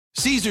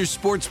Caesars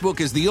Sportsbook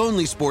is the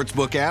only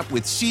sportsbook app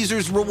with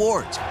Caesars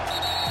Rewards.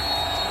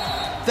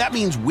 That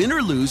means win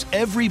or lose,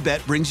 every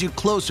bet brings you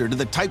closer to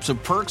the types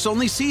of perks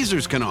only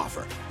Caesars can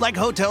offer. Like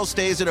hotel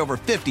stays at over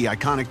 50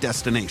 iconic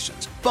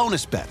destinations,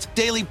 bonus bets,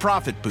 daily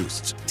profit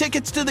boosts,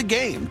 tickets to the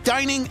game,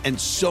 dining, and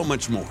so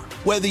much more.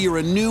 Whether you're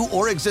a new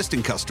or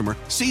existing customer,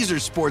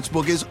 Caesars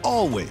Sportsbook is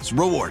always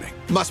rewarding.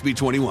 Must be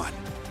 21.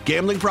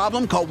 Gambling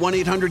problem? Call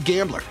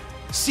 1-800-GAMBLER.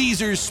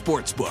 Caesars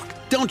Sportsbook.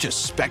 Don't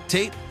just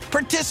spectate,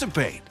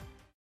 participate.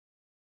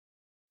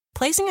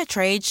 Placing a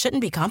trade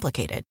shouldn't be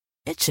complicated.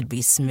 It should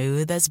be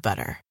smooth as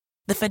butter.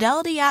 The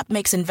Fidelity app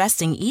makes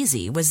investing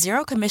easy with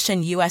zero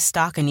commission U.S.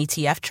 stock and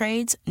ETF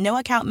trades, no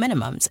account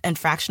minimums, and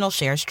fractional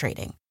shares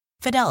trading.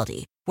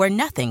 Fidelity, where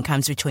nothing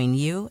comes between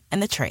you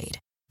and the trade.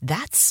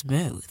 That's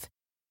smooth.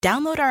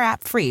 Download our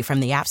app free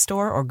from the App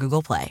Store or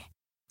Google Play.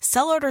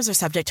 Sell orders are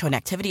subject to an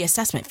activity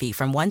assessment fee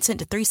from 1 cent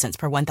to 3 cents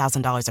per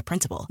 $1,000 of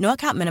principal. No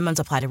account minimums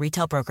apply to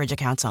retail brokerage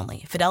accounts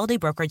only. Fidelity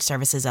Brokerage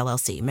Services,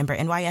 LLC. Member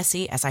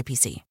NYSE,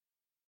 SIPC.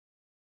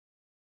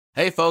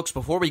 Hey folks,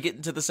 before we get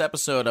into this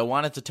episode, I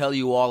wanted to tell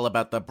you all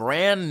about the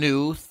brand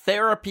new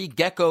Therapy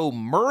Gecko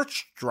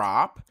merch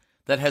drop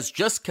that has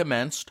just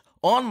commenced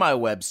on my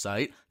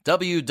website,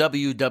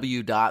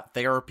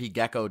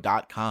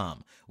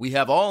 www.therapygecko.com. We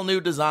have all new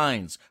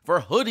designs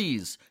for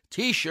hoodies,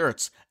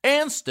 t-shirts,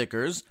 and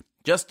stickers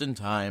just in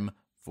time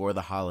for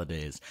the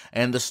holidays.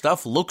 And the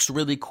stuff looks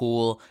really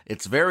cool.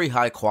 It's very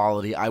high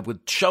quality. I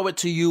would show it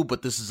to you,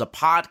 but this is a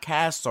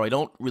podcast, so I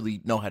don't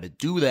really know how to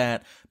do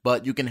that.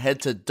 But you can head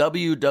to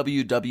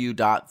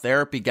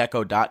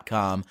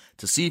www.therapygecko.com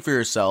to see for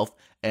yourself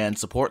and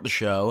support the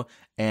show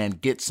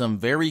and get some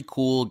very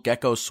cool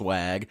gecko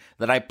swag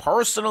that I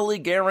personally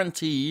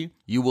guarantee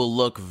you will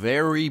look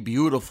very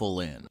beautiful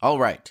in. All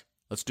right,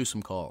 let's do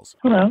some calls.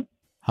 Hello.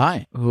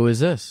 Hi, who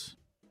is this?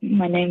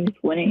 My name is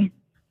Winnie.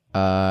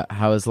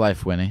 How is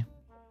life, Winnie?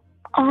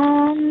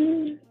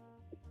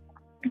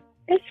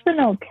 It's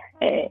been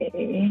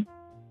okay.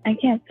 I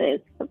can't say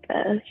it's the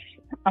best.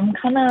 I'm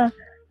kind of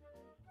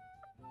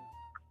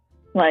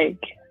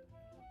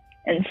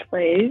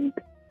enslaved,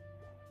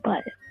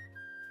 but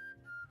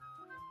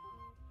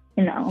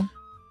it's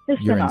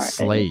You're been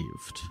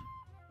enslaved.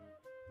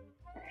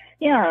 alright.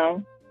 Yeah,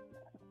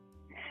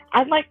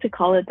 I'd like to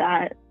call it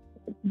that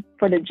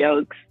for the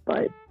jokes,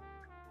 but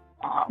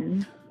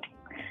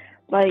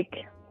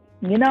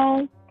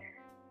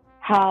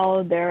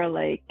how there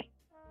are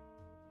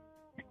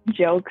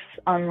jokes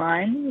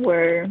online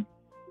where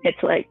it's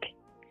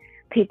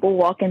people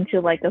walk into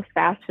a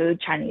fast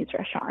food Chinese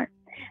restaurant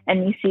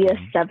and you see a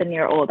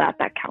 7-year-old at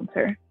that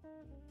counter.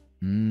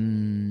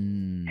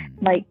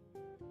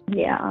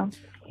 Yeah.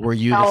 Were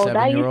you the 7-year-old?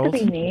 That used to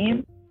be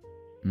me.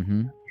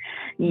 Mm-hmm.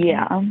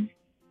 Yeah.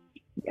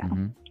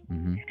 Mm-hmm.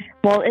 Mm-hmm.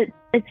 Well, it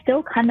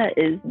still kind of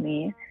is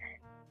me.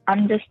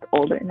 I'm just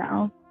older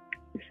now,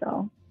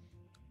 so.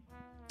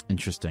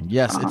 Interesting.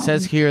 Yes, it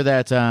says here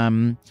that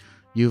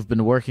you've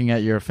been working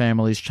at your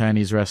family's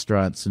Chinese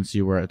restaurant since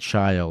you were a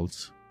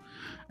child,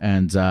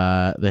 and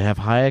they have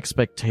high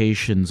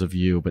expectations of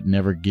you, but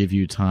never give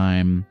you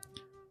time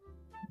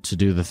to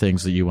do the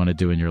things that you want to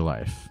do in your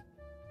life.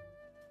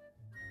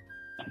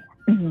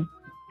 Mm-hmm.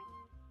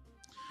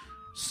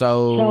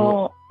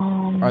 So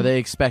are they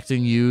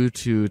expecting you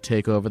to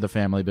take over the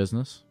family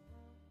business?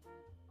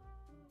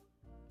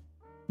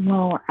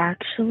 No,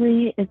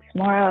 actually, it's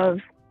more of,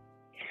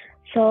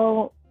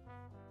 so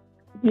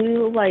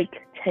you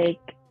they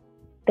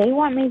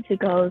want me to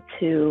go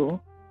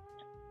to,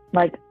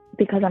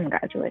 because I'm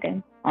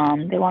graduating,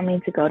 they want me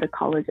to go to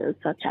colleges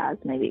such as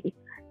maybe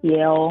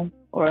Yale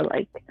or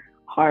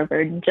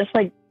Harvard, just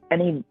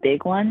any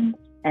big ones.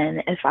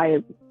 And if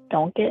I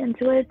don't get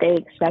into it, they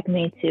expect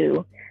me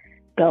to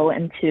go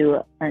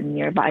into a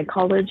nearby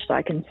college so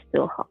I can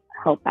still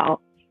help out.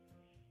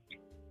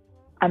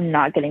 I'm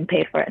not getting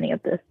paid for any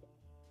of this.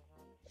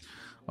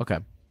 Okay.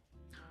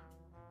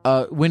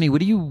 Winnie, what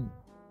do you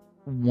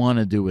want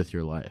to do with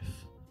your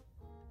life?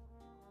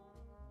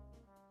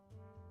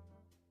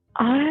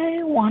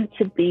 I want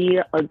to be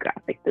a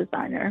graphic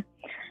designer.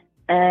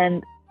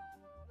 And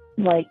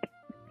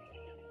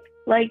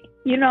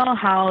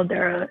how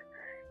there are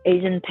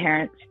Asian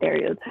parent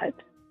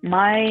stereotypes.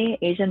 My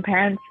Asian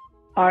parents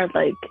are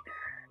the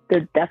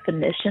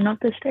definition of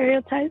the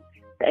stereotypes.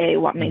 They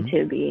want me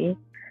to be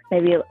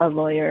maybe a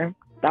lawyer,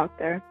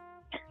 doctor,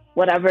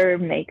 whatever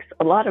makes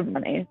a lot of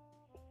money.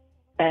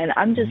 And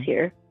I'm just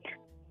here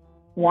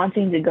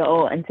wanting to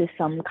go into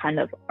some kind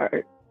of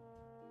art.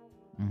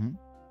 Mm-hmm.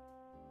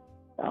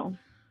 So,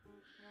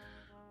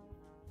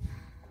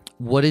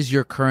 what is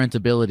your current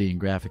ability in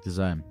graphic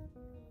design?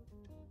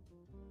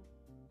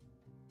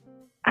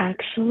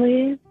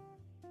 actually,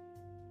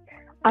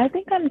 I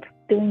think I'm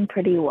doing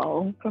pretty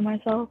well for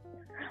myself.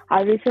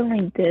 I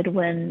recently did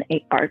win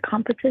a art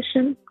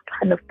competition.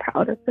 Kind of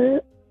proud of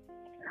it.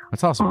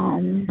 That's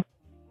awesome.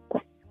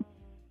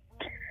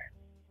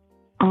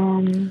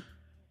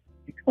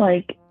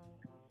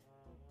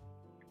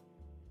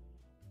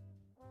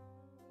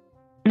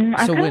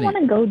 I So kind of Winnie- want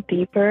to go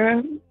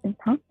deeper.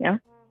 Yeah.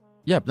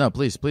 Yep. No,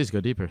 please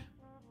go deeper.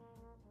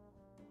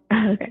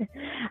 Okay.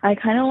 I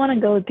kind of want to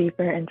go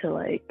deeper into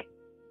like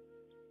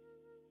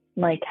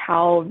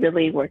how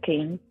really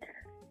working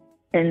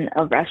in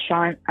a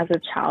restaurant as a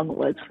child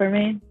was for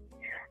me,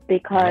 Yeah, I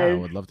because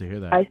would love to hear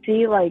that. I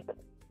see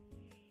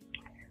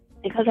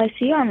because I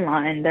see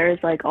online there's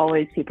like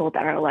always people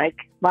that are like,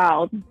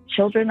 wow,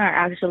 children are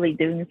actually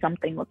doing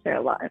something with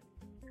their lives.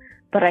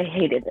 But I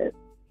hated it.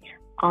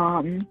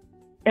 Um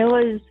it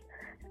was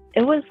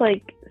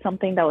like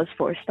something that was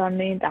forced on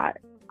me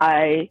that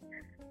I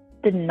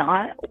did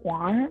not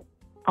want.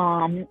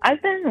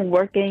 I've been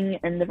working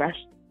in the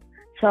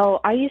so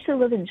I used to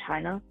live in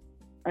China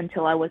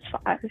until I was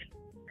 5.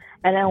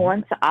 And then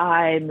once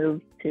I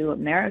moved to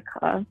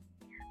America,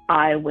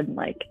 I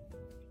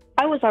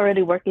was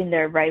already working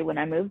there right when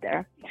I moved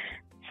there.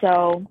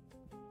 So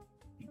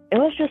it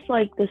was just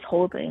like this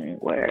whole thing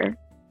where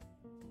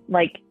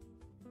like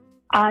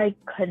I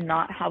could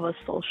not have a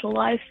social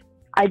life.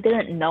 I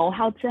didn't know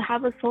how to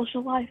have a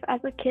social life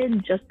as a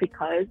kid just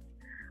because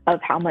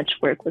of how much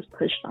work was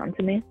pushed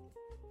onto me.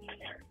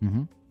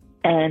 Mm-hmm.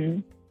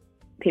 And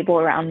people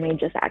around me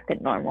just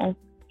acted normal.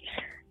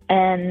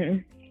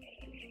 And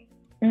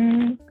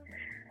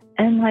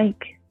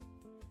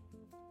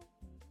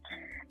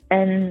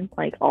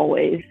like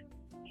always,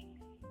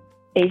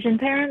 Asian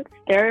parents,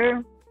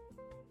 they're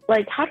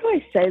like, how do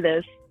I say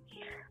this?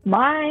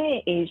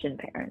 My Asian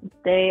parents,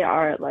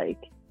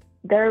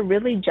 they're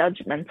really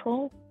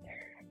judgmental,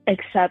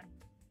 except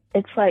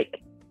it's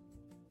like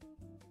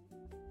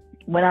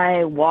when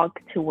I walked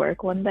to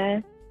work one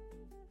day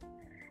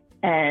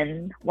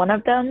and one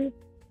of them,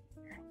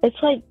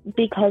 it's like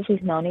because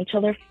we've known each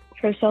other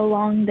for so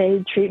long,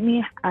 they treat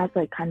me as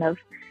like kind of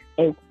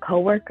a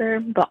coworker,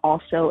 but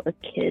also a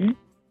kid.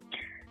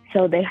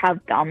 So they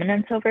have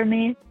dominance over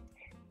me,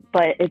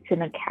 but it's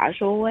in a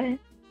casual way,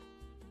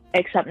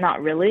 except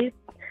not really.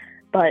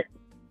 But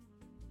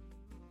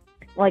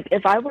like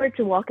if I were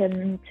to walk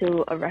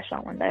into the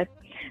restaurant one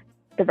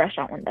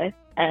day,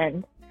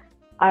 and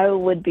I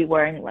would be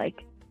wearing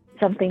like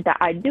something that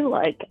I do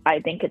like, I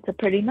think it's a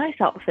pretty nice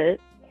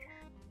outfit,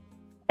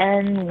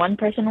 and one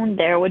person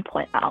there would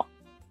point out,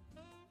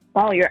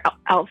 wow, your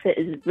outfit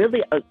is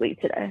really ugly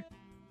today.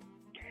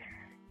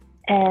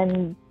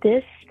 And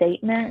this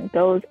statement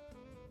goes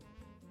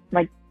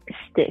like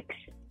sticks.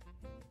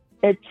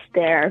 It's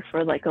there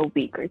for like a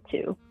week or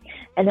two,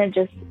 and it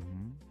just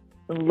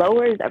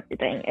lowers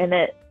everything. And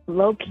it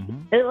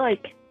it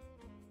like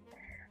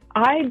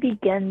I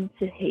begin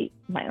to hate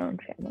my own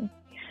family.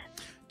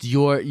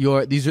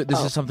 This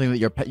is something that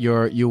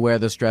you wear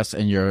this dress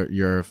and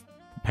your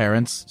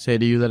parents say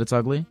to you that it's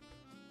ugly?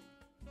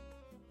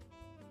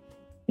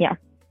 Yeah.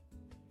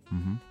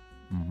 Mm-hmm.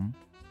 Mm-hmm.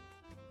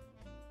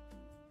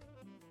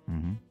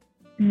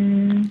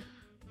 Mm-hmm.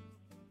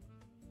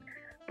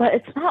 But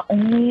it's not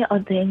only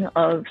a thing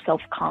of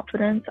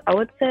self-confidence. I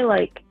would say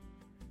like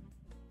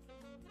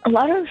a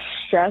lot of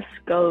stress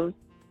goes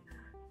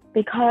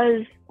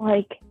because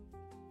like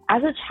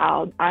as a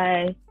child,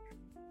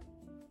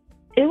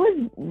 it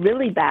was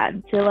really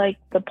bad to like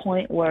the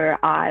point where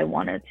I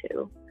wanted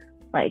to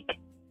like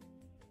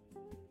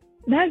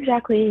not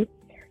exactly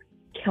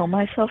kill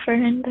myself or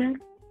anything,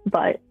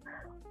 but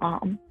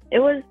it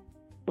was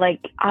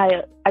like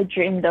I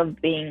dreamed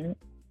of being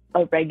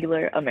a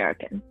regular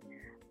American.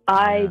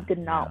 I did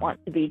not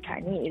want to be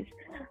Chinese.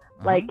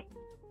 Like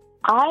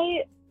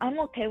I'm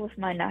okay with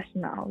my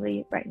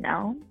nationality right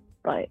now,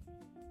 but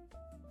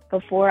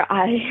before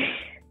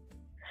I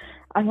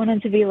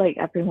wanted to be like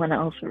everyone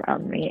else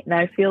around me. And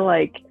I feel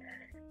like,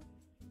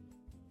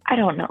 I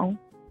don't know.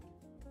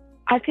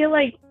 I feel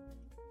like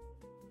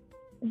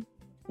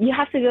you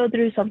have to go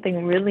through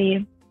something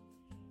really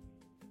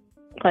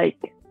like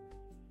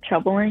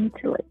troubling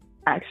to like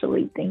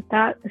actually think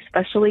that,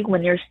 especially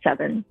when you're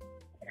 7.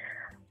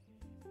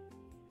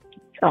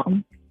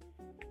 So,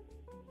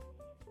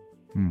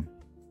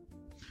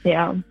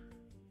 yeah.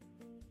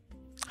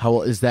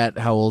 How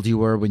old you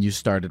were when you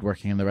started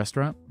working in the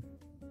restaurant?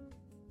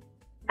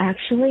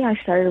 Actually, I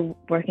started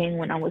working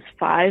when I was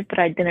 5, but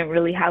I didn't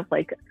really have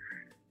like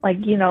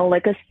you know,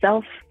 like a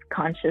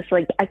self-conscious,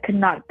 like I could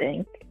not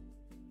think,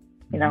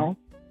 you know,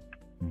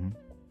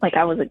 like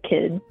I was a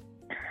kid.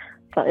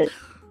 But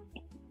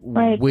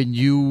like when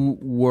you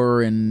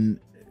were in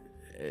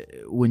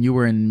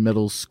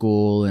middle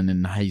school and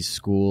in high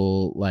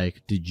school,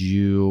 like did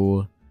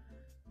you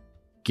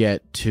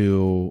get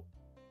to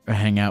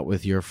hang out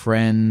with your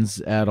friends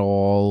at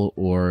all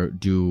or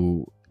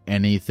do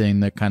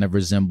anything that kind of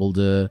resembled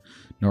a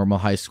normal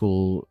high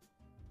school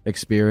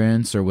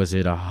experience, or was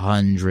it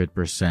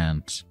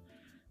 100%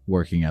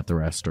 working at the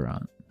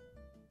restaurant?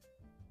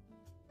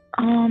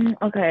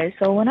 Okay,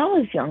 so when I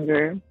was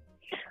younger,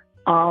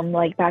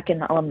 like back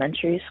in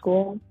elementary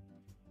school,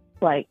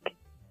 like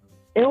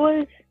it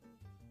was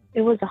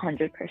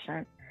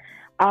 100%.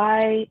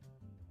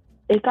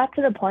 It got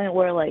to the point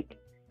where like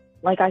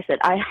I said,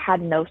 I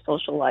had no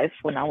social life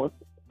when I was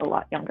a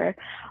lot younger.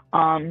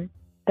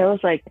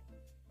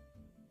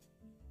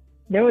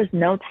 There was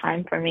no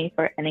time for me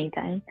for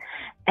anything.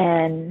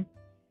 And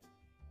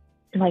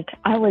like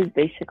I was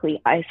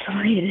basically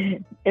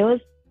isolated. It was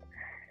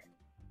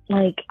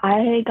like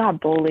I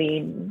got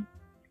bullied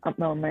a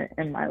moment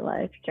in my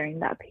life during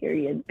that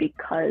period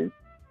because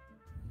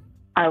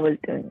I was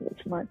doing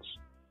this much.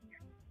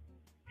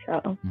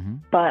 So,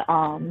 but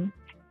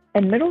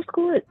in middle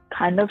school, it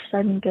kind of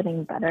started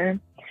getting better.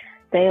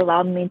 They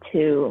allowed me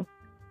to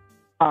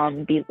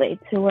be late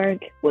to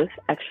work with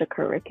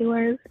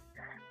extracurriculars,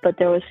 but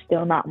there was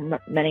still not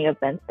many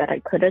events that I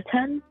could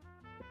attend.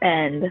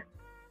 And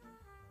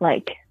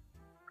like,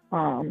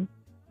 when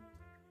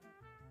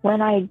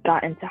I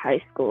got into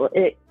high school,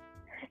 it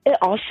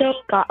also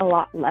got a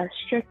lot less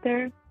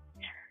stricter,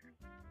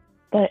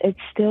 but it's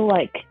still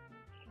like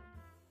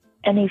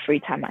any free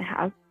time I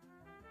have,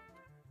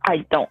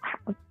 I don't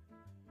have.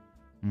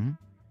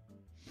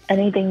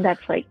 Anything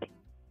that's like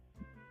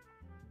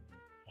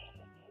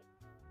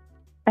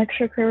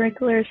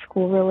extracurricular,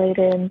 school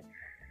related,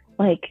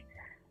 like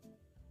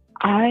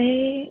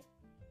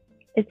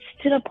it's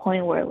to the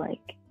point where like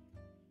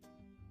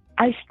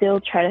I still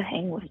try to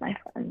hang with my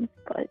friends,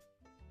 but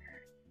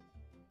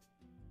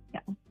yeah.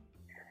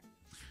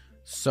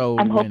 So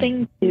I'm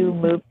hoping to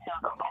move to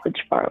a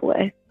college far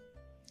away.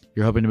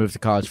 You're hoping to move to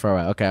college far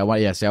away. Okay, I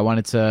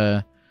wanted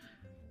to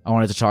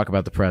talk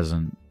about the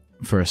present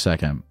for a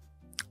second.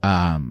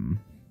 I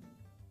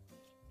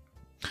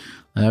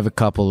have a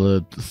couple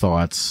of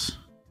thoughts.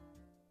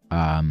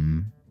 Tell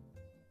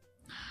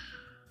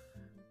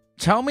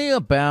me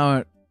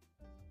about,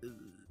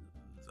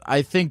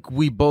 I think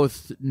we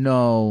both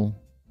know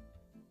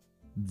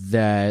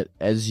that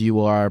as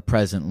you are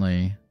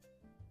presently,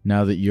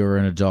 now that you're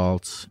an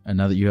adult and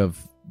now that you have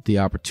the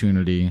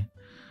opportunity,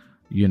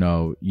 you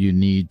know, you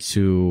need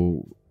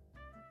to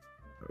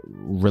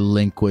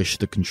relinquish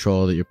the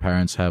control that your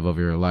parents have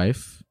over your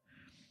life.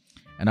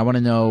 And I want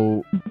to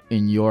know,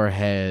 in your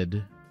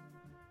head,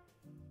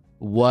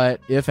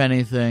 what, if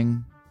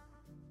anything,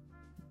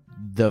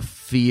 the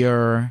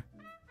fear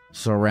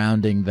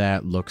surrounding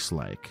that looks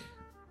like.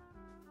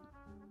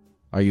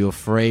 Are you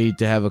afraid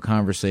to have a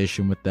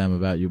conversation with them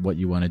about what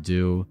you want to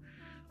do?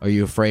 Are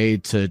you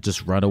afraid to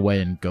just run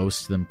away and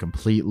ghost them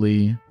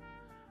completely?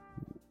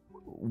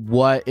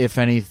 What, if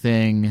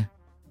anything,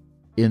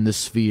 in the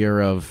sphere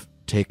of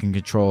taking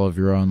control of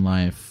your own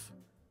life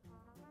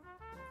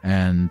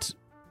and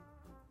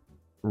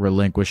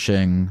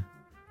relinquishing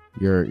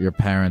your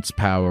parents'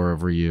 power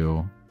over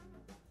you,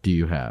 do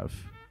you have?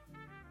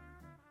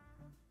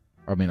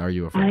 I mean, are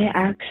you afraid?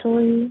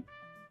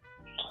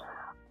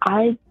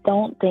 I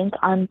don't think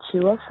I'm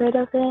too afraid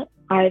of it.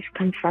 I've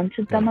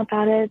confronted them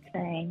about it,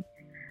 saying,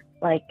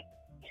 like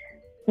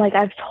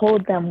I've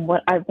told them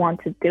what I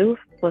want to do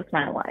with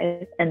my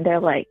life, and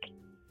they're like,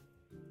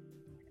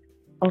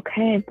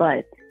 okay,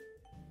 but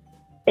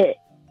it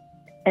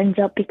ends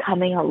up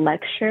becoming a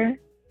lecture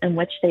in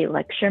which they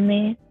lecture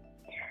me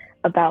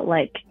about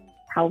like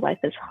how life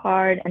is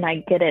hard, and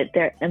I get it.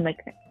 They're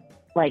immigrants,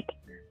 like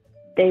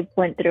they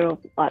went through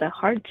a lot of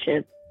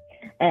hardship,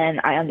 and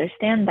I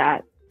understand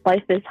that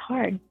life is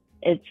hard.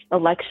 It's a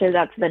lecture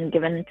that's been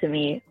given to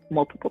me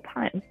multiple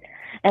times,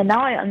 and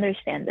now I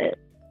understand it.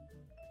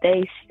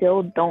 They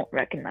still don't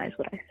recognize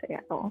what I say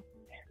at all.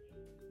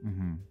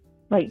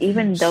 Like,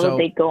 even though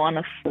they go on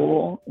a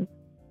full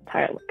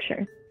entire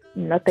lecture,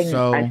 nothing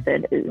I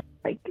said is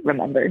like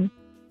remembered.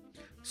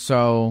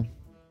 So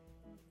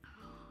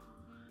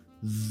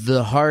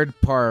the hard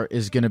part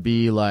is going to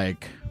be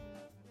like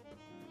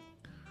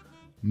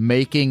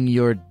making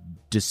your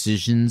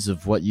decisions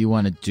of what you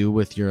want to do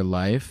with your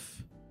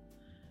life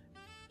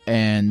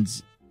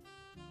and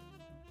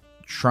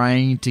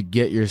trying to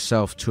get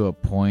yourself to a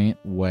point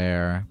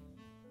where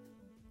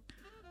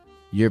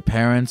your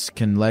parents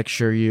can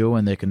lecture you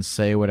and they can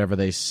say whatever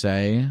they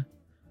say,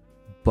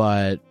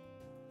 but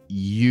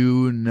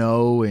you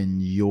know in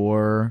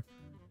your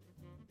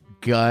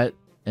gut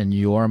and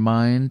your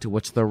mind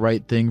what's the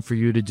right thing for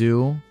you to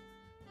do,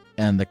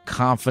 and the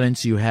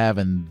confidence you have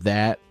in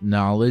that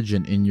knowledge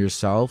and in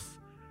yourself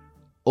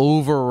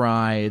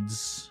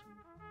overrides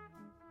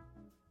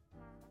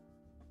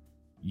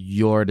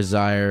your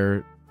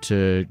desire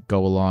to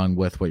go along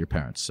with what your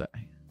parents say,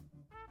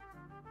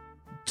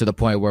 to the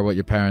point where what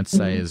your parents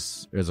say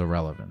is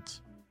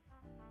irrelevant.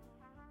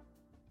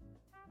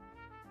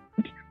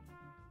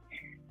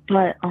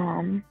 But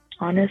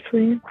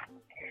honestly,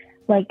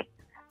 like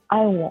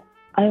I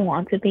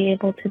want to be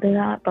able to do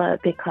that,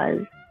 but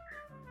because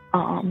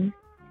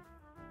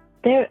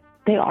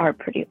they are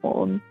pretty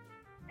old,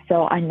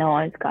 so I know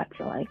I've got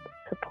to like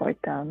support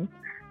them.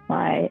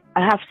 I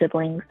have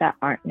siblings that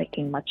aren't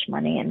making much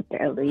money and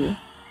barely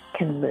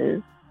can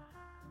live.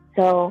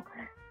 So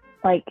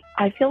like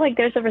I feel like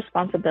there's a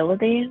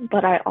responsibility,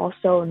 but I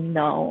also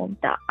know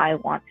that I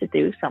want to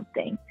do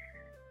something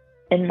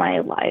in my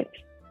life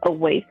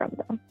away from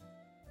them.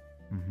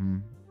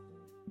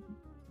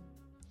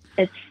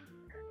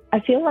 I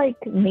feel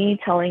like me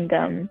telling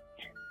them,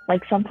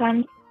 like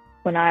sometimes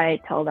when I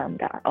tell them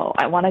that, oh,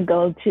 I want to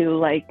go to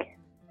like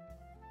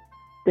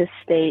this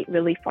state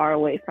really far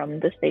away from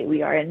the state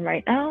we are in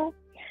right now,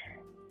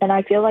 And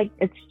I feel like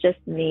it's just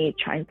me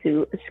trying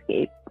to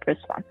escape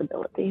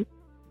responsibility.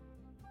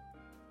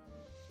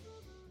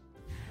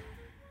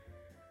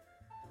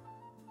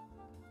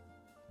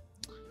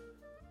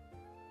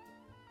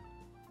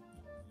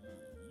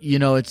 You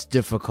know, it's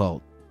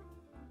difficult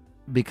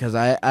because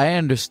I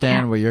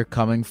understand where you're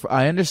coming from.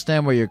 I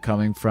understand where you're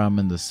coming from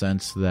in the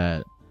sense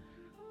that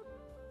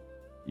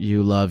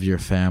you love your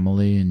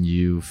family and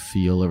you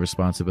feel a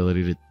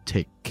responsibility to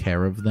take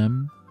care of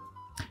them.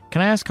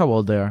 Can I ask how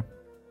old they are?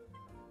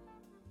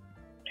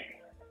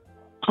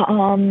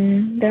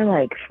 They're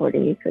like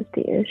 40,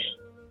 50-ish,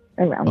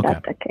 around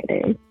that decade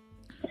age.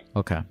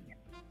 Okay.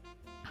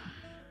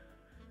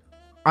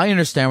 I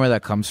understand where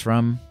that comes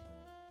from.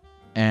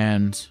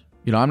 And,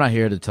 you know, I'm not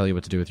here to tell you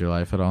what to do with your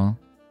life at all.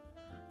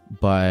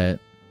 But,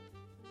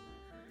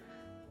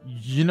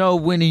 you know,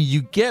 when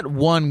you get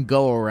one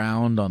go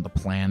around on the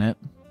planet,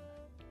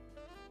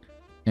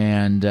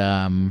 and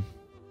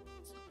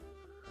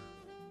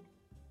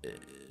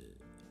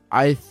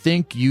I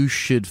think you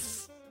should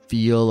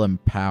feel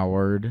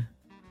empowered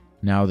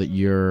now that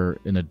you're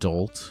an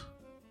adult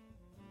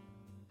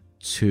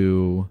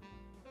to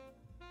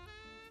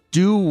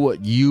do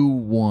what you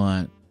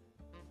want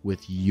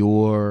with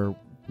your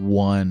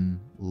one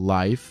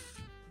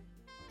life,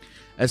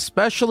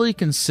 especially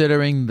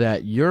considering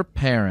that your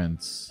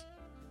parents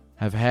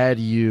have had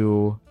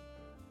you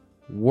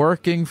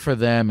working for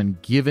them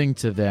and giving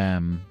to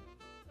them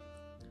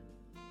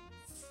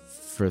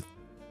for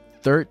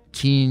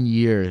 13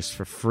 years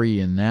for free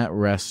in that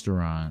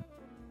restaurant,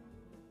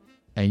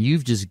 and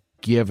you've just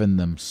given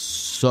them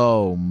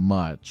so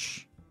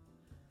much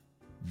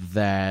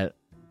that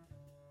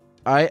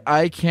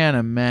I can't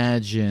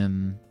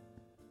imagine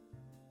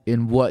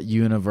in what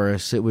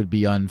universe it would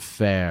be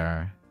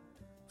unfair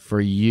for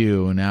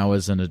you now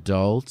as an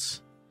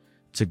adult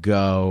to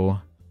go,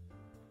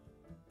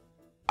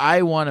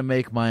 I want to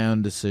make my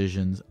own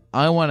decisions.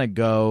 I want to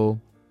go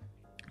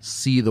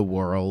see the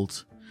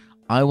world.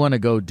 I want to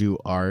go do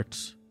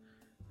art.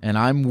 And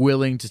I'm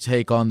willing to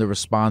take on the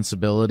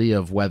responsibility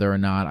of whether or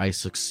not I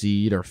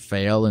succeed or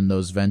fail in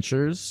those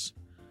ventures.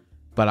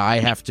 But I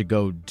have to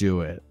go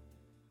do it.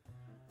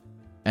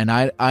 And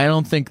I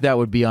don't think that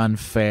would be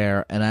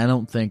unfair. And I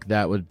don't think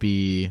that would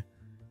be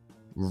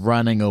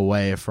running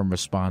away from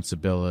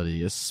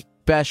responsibility,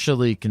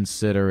 especially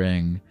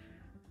considering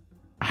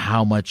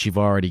how much you've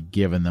already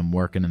given them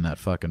working in that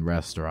fucking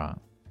restaurant.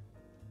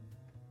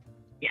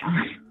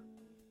 Yeah.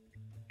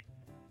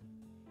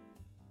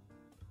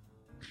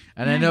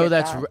 And I know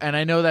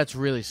that's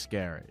really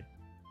scary.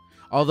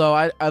 Although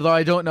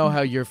I don't know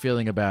how you're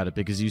feeling about it,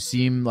 because you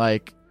seem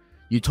like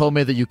you told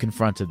me that you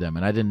confronted them,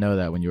 and I didn't know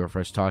that when you were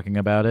first talking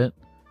about it.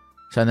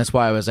 So, and that's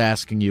why I was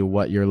asking you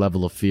what your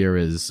level of fear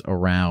is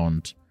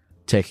around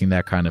taking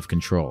that kind of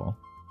control.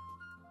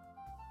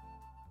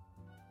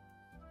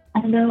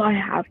 Although I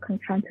have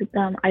confronted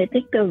them, I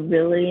think the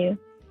really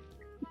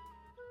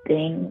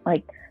thing,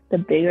 like the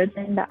bigger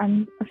thing that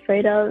I'm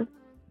afraid of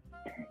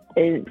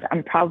is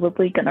I'm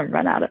probably going to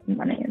run out of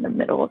money in the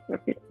middle of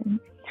everything.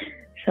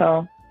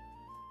 So,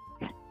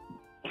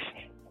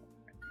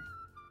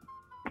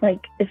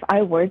 like, if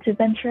I were to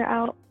venture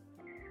out,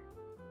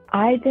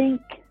 I think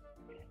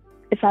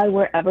if I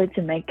were ever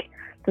to make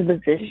the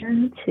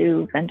decision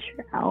to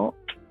venture out,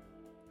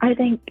 I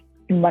think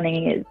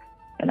money is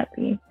going to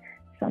be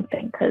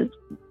something, because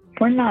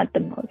we're not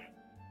the most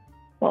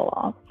well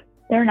off.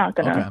 They're not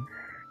going to,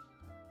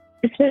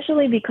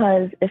 especially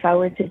because if I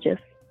were to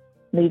just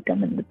leave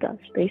them in the dust,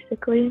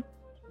 basically,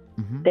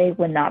 they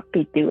would not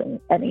be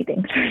doing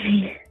anything for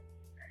me.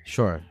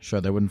 Sure.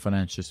 They wouldn't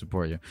financially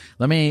support you.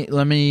 Let me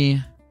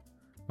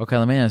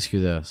ask you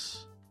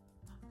this.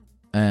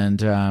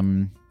 And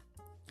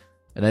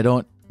I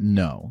don't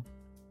know,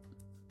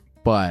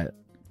 but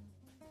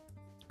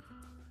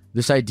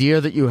this idea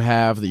that you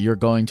have that you're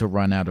going to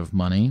run out of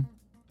money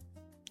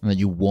and that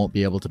you won't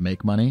be able to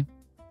make money,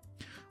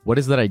 what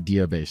is that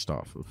idea based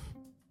off of?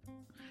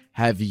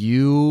 Have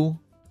you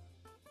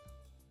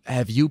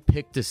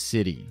picked a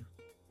city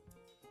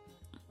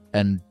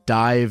and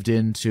dived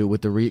into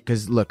with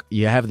because look,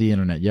 you have the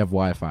internet, you have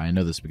Wi-Fi. I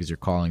know this because you're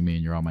calling me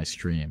and you're on my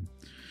stream.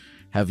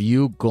 Have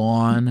you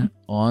gone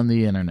on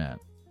the internet?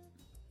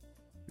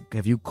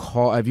 Have you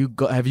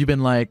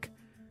been like,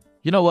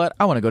 you know what?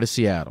 I want to go to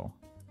Seattle,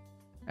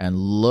 and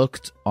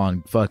looked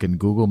on fucking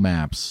Google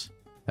Maps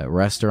at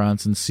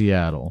restaurants in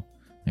Seattle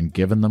and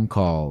given them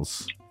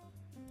calls,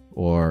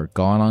 or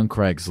gone on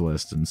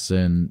Craigslist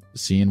and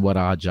seen what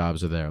odd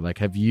jobs are there? Like,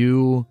 have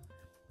you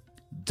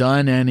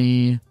done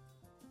any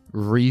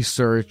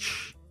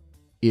research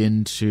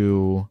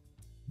into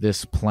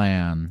this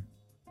plan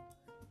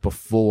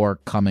before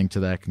coming to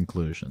that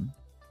conclusion?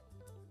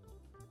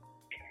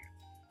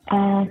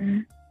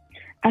 I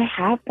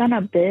have done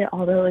a bit,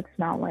 although it's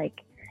not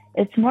like,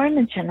 it's more in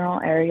the general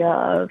area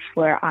of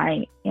where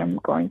I am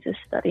going to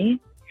study.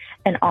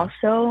 And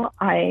also,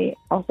 I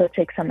also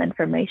take some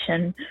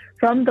information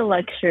from the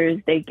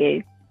lectures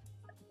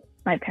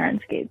my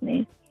parents gave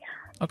me.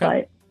 Okay.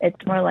 But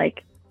it's more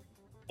like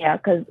Yeah,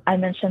 because I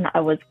mentioned I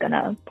was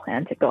gonna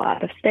plan to go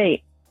out of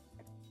state.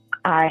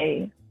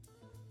 Going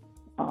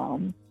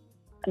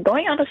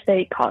out of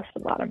state costs a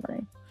lot of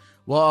money.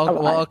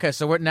 Okay.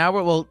 So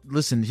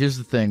listen. Here's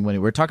the thing, Winnie.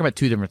 We're talking about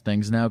two different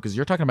things now because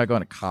you're talking about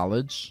going to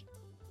college,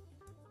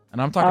 and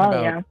I'm talking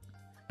about,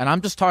 and I'm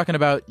just talking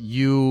about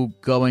you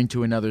going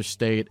to another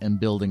state and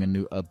building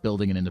an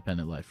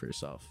independent life for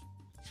yourself,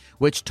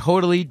 which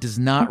totally does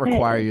not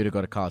require you to go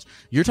to college.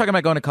 You're talking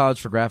about going to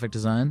college for graphic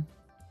design.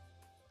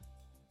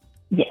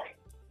 Yes.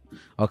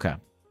 Okay.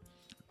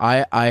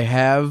 I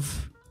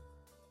have.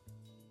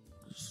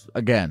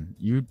 Again,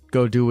 you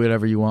go do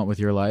whatever you want with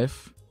your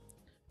life.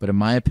 But in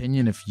my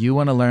opinion, if you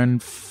want to learn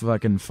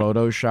fucking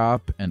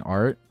Photoshop and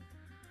art,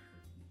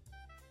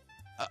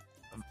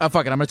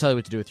 fuck it, I'm gonna tell you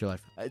what to do with your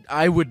life.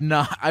 I would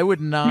not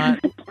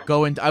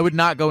go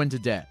into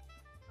debt.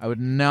 I would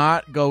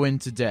not go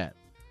into debt.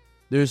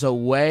 There's a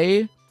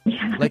way,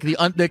 like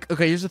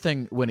okay. Here's the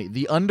thing, Winnie.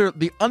 The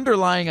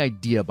underlying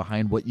idea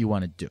behind what you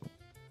want to do.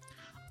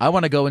 I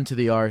want to go into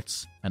the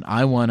arts, and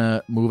I want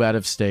to move out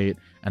of state,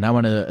 and I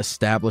want to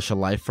establish a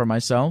life for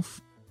myself.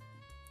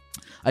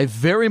 I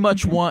very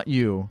much want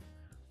you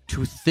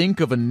to think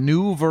of a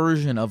new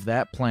version of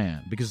that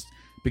plan because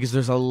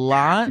there's a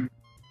lot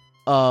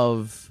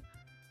of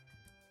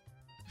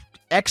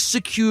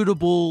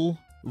executable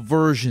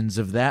versions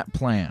of that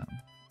plan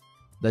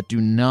that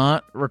do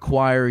not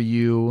require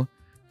you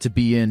to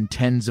be in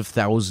tens of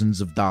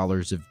thousands of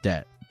dollars of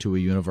debt to a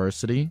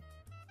university.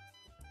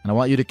 And I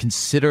want you to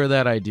consider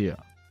that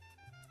idea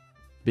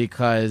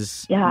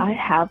because I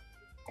have.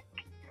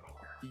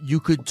 You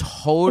could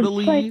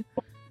totally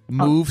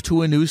move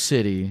to a new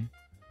city,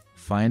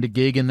 find a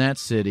gig in that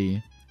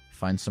city,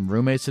 find some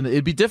roommates in it.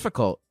 It'd be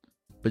difficult,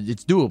 but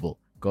it's doable.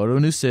 Go to a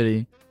new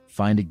city,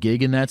 find a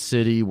gig in that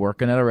city,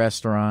 working at a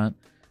restaurant,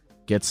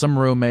 get some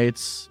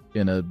roommates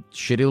in a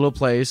shitty little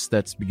place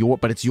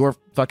but it's your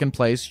fucking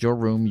place, your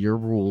room, your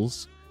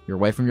rules. You're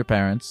away from your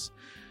parents.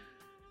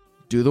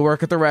 Do the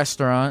work at the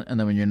restaurant, and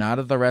then when you're not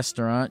at the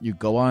restaurant, you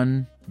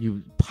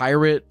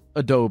pirate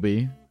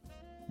Adobe,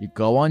 you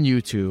go on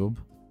YouTube,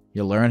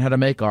 you learn how to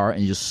make art,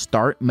 and you just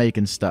start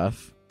making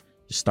stuff.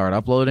 You start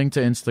uploading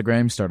to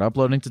Instagram, you start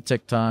uploading to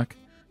TikTok,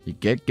 you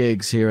get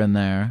gigs here and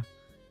there,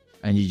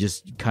 and you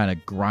just kind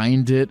of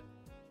grind it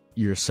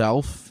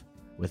yourself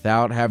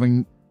without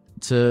having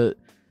to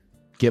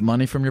get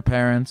money from your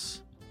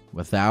parents,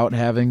 without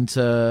having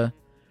to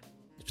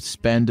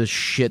spend a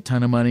shit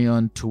ton of money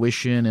on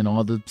tuition and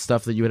all the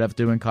stuff that you would have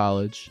to do in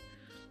college.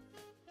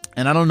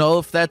 And I don't know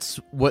if that's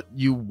what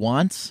you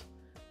want,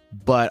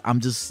 but I'm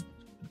just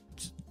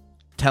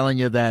telling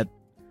you that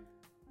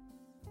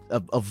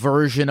a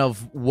version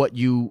of what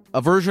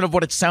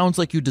it sounds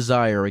like you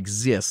desire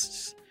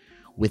exists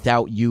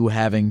without you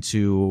having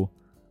to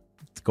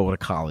go to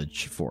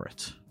college for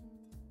it.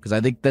 Because I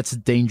think that's a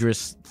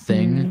dangerous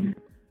thing.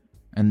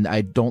 And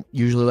I don't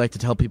usually like to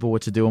tell people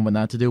what to do and what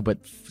not to do, but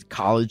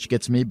college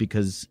gets me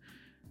because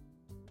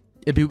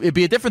it'd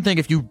be a different thing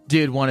if you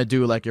did want to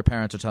do like your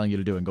parents are telling you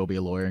to do and go be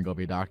a lawyer and go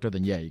be a doctor,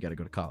 then yeah, you got to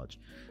go to college.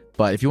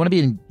 But if you want to be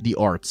in the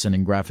arts and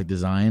in graphic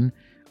design,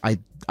 I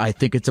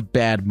think it's a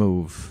bad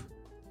move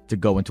to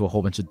go into a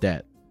whole bunch of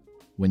debt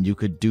when you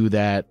could do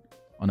that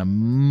on a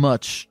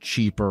much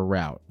cheaper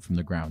route from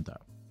the ground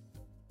up.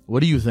 What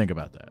do you think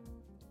about that?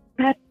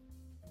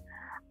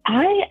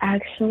 I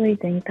actually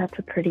think that's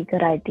a pretty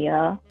good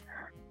idea,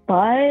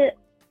 but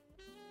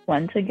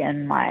once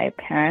again, my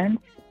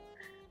parents,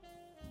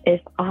 if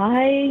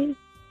I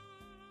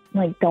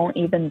don't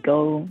even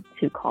go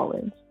to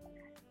college,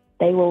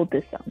 they will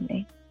disown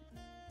me.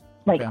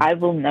 I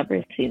will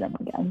never see them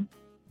again.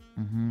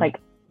 Mm-hmm.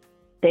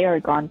 They are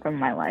gone from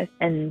my life,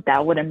 and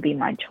that wouldn't be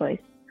my choice.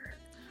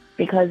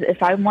 Because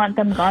if I want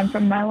them gone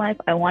from my life,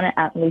 I want it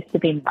at least to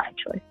be my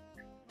choice.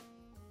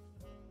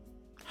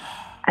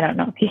 I don't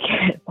know if you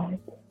get it, but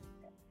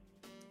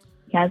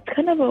yeah, it's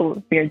kind of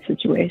a weird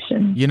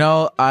situation. You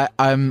know,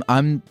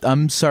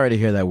 I'm sorry to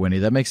hear that, Winnie.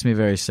 That makes me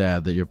very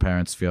sad that your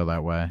parents feel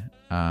that way.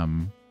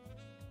 And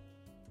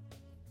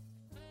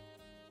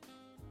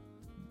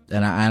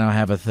I don't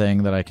have a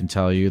thing that I can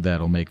tell you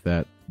that'll make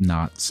that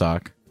not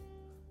suck.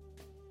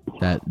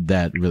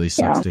 That really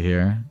sucks to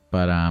hear.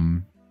 But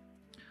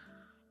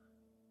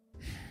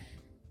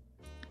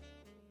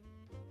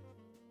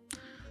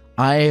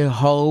I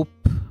hope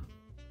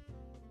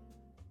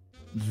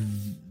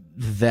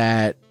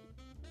that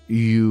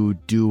you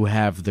do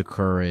have the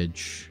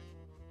courage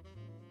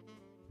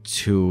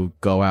to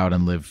go out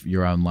and live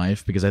your own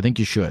life, because I think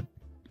you should.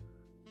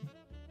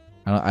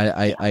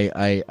 I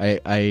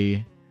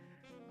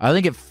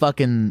think it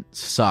fucking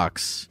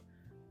sucks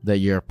that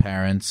your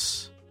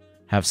parents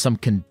have some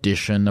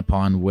condition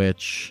upon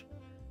which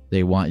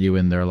they want you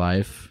in their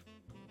life.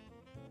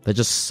 That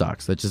just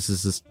sucks. That just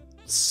is this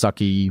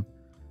sucky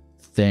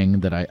thing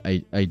that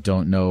I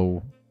don't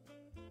know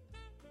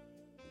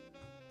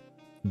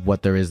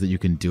what there is that you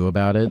can do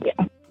about it.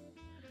 Yeah.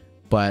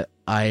 But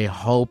I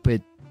hope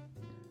it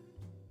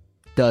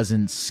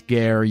doesn't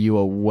scare you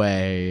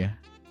away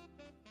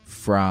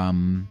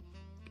from,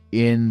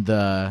 in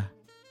the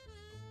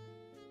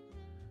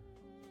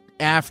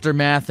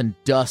aftermath and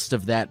dust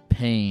of that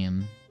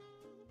pain,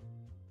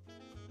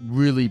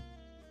 really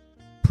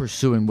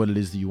pursuing what it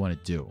is that you want to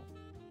do.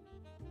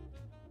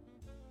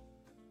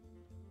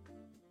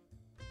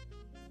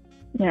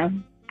 Yeah,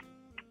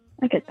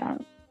 I get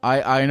that.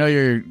 I know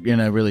you're in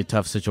a really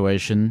tough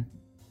situation,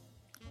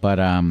 but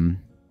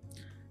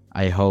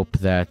I hope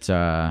that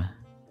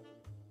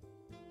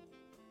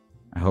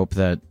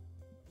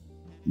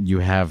you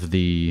have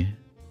the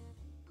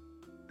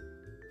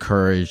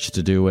courage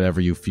to do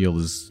whatever you feel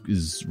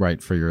is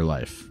right for your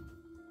life.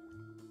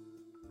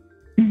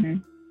 Mm-hmm.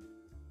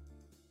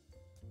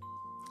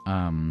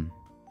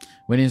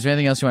 Winnie, is there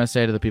anything else you want to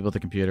say to the people at the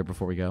computer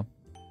before we go?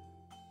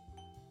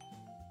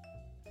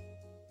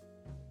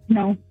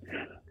 No.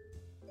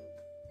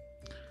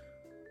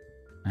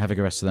 Have a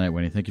good rest of the night,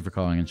 Winnie. Thank you for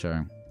calling and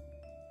sharing.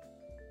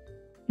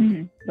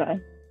 Mm-hmm. Bye.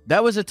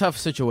 That was a tough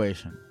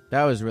situation.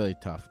 That was really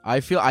tough. I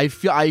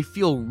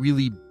feel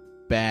really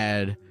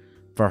bad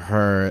for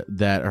her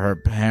that her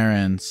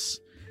parents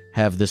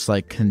have this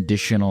like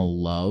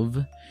conditional love,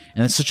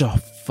 and it's such a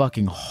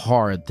fucking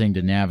hard thing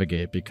to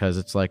navigate because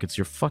it's like it's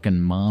your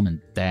fucking mom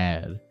and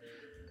dad,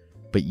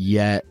 but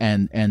yet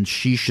and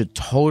she should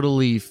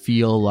totally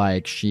feel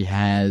like she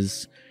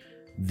has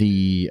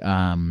the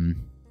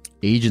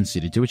agency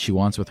to do what she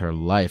wants with her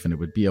life, and it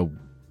would be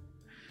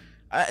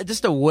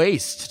just a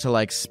waste to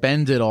like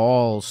spend it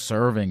all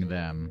serving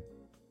them,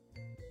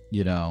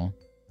 you know.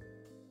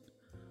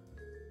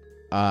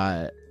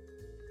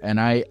 And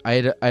I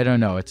don't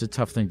know. It's a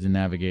tough thing to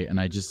navigate, and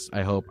I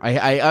hope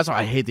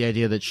I hate the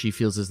idea that she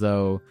feels as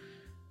though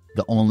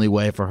the only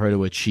way for her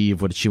to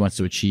achieve what she wants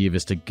to achieve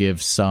is to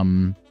give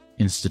some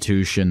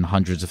institution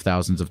hundreds of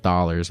thousands of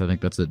dollars. I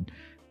think that's an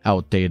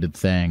outdated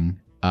thing.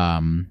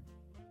 And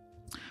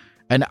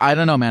I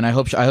don't know, man. I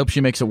hope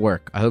she makes it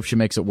work. I hope she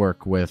makes it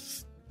work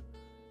with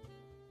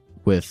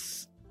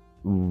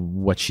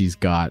what she's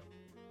got,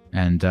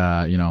 and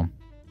you know,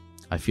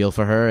 I feel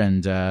for her,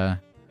 and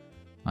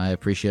I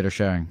appreciate her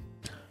sharing.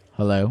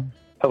 Hello.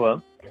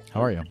 Hello.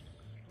 How are you?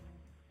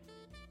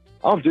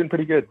 Oh, I'm doing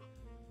pretty good.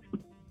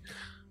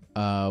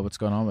 What's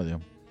going on with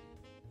you?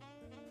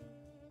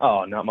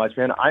 Oh, not much,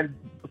 man. I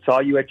saw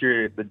you at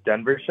the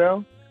Denver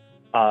show.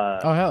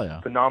 Oh, hell yeah.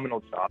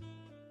 Phenomenal job.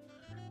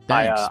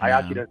 Thanks, I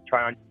asked you to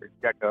try on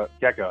your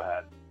gecko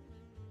hat.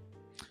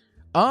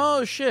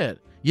 Oh, shit.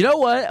 You know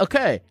what?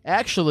 Okay.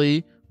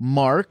 Actually,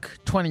 Mark,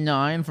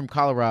 29 from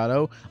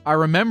Colorado, I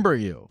remember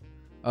you.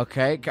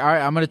 Okay? All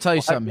right, I'm going to tell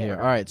you something here.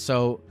 All right,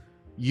 so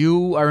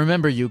I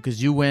remember you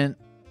because you went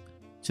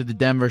to the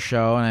Denver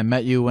show, and I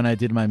met you when I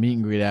did my meet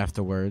and greet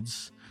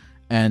afterwards.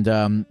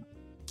 And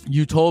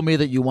you told me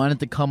that you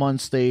wanted to come on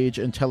stage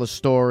and tell a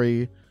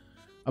story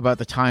about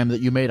the time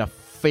that you made a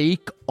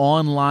fake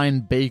online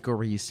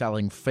bakery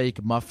selling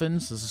fake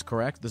muffins. This is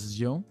correct? This is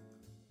you?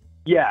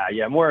 Yeah,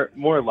 more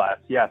or less.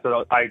 Yeah,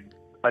 so I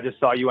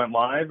just saw you went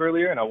live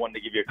earlier, and I wanted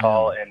to give you a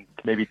call and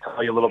maybe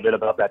tell you a little bit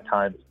about that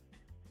time.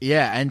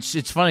 Yeah, and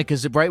it's funny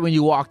because right when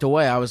you walked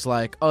away, I was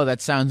like, oh,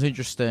 that sounds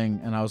interesting.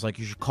 And I was like,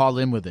 you should call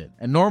in with it.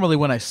 And normally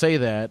when I say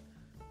that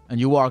and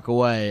you walk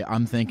away,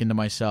 I'm thinking to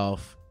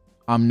myself,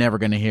 I'm never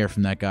going to hear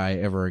from that guy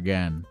ever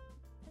again.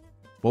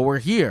 But we're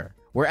here.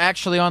 We're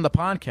actually on the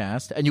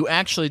podcast, and you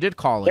actually did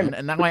call in,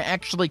 and now I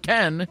actually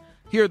can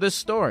hear this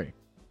story.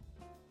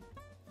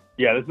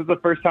 Yeah, this is the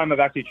first time I've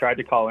actually tried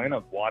to call in.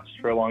 I've watched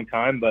for a long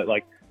time, but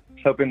like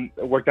hoping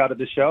it worked out at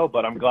the show,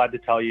 but I'm glad to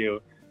tell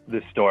you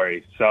this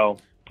story. So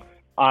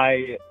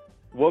I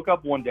woke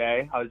up one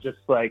day, I was just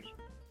like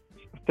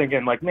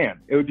thinking like,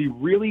 man, it would be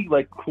really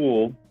like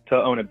cool to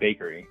own a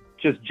bakery,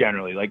 just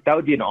generally. Like that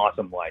would be an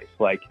awesome life.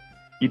 Like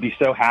you'd be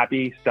so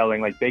happy selling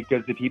like baked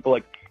goods to people.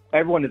 Like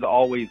everyone is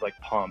always like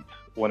pumped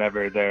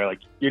whenever they're like,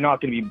 you're not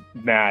going to be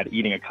mad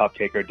eating a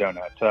cupcake or a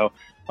donut. So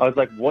I was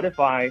like, what if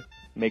I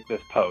make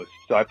this post?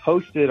 So I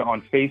posted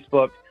on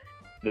Facebook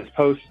this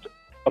post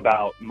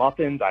about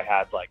muffins. I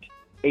had like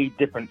 8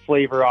 different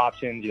flavor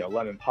options,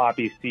 lemon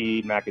poppy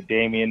seed,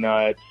 macadamia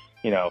nut,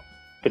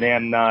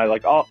 banana nut,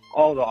 like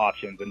all the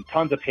options and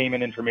tons of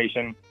payment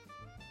information.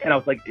 And I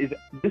was like, is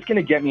this going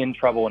to get me in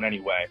trouble in any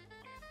way?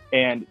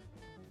 And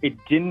it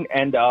didn't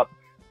end up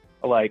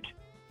like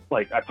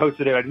I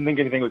posted it. I didn't think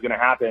anything was going to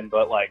happen,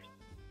 but like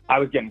I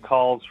was getting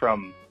calls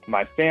from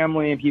my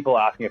family and people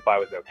asking if I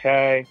was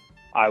okay.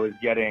 I was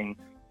getting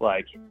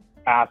like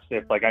asked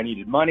if like I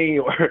needed money,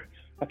 or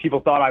people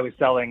thought I was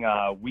selling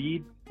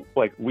weed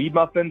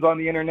muffins on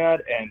the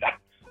internet. And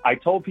I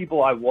told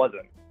people I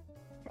wasn't,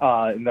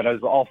 and that it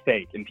was all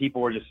fake, and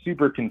people were just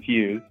super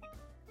confused.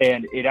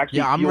 And it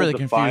actually I'm really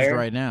confused fire.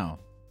 Right now.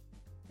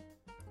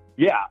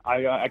 Yeah,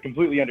 I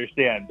completely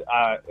understand.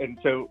 And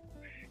so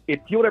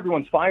it fueled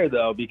everyone's fire,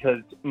 though,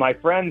 because my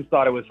friends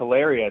thought it was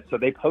hilarious. So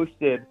they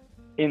posted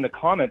in the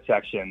comment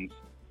sections,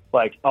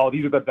 like, oh,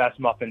 these are the best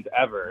muffins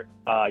ever,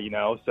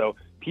 So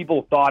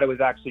people thought it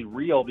was actually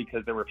real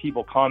because there were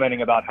people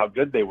commenting about how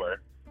good they were.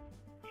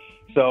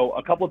 So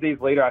a couple of days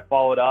later, I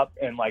followed up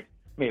and, like,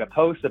 made a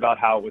post about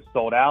how it was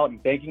sold out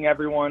and thanking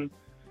everyone.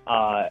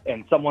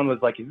 And someone was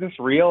like, is this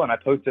real? And I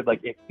posted,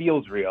 like, it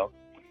feels real.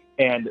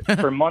 And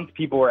for months,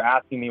 people were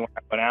asking me when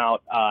I went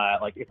out,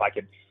 like if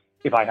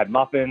I had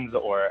muffins,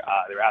 or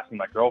they were asking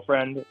my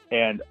girlfriend.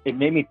 And it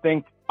made me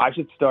think I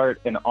should start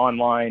an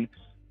online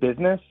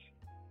business,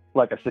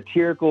 like a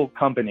satirical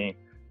company.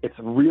 It's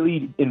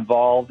really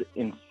involved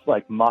in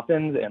like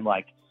muffins and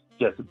like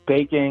just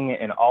baking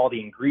and all the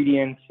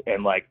ingredients,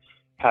 and like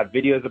have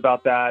videos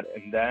about that.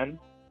 And then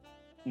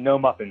no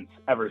muffins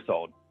ever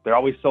sold. They're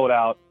always sold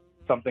out.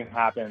 Something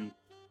happened.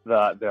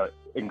 The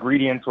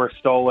ingredients were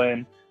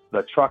stolen.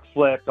 The truck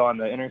flipped on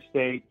the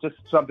interstate, just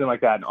something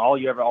like that. And all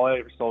I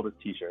ever sold was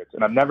T-shirts.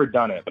 And I've never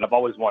done it, but I've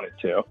always wanted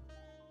to.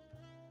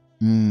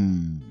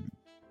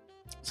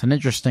 It's an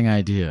interesting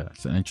idea.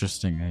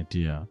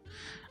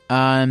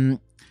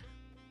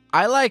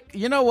 I like,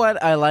 you know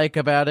what I like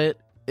about it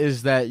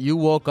is that you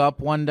woke up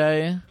one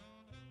day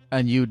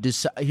and you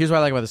here's what I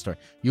like about the story.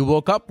 You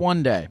woke up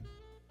one day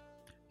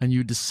and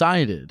you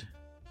decided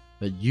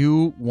that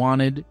you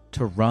wanted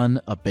to run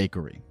a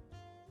bakery.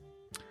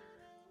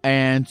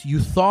 And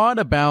you thought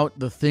about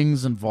the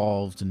things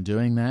involved in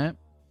doing that.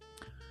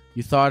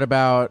 You thought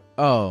about,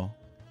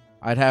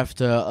 I'd have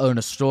to own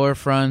a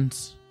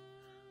storefront.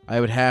 I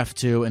would have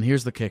to, and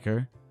here's the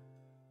kicker,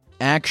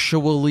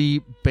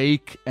 actually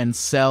bake and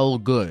sell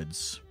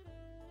goods.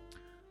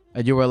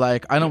 And you were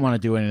like, I don't want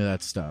to do any of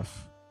that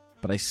stuff,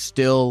 but I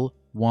still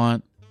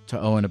want to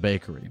own a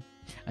bakery.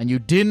 And you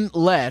didn't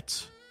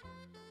let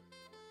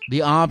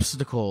the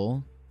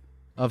obstacle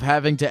of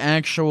having to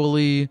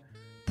actually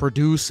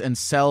produce and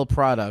sell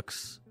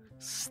products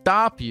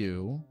stop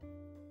you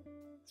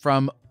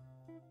from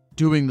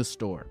doing the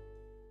store.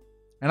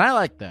 And I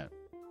like that.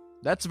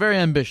 That's very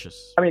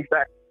ambitious. I mean,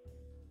 exactly.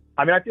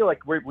 I mean, I feel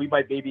like we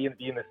might maybe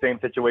be in the same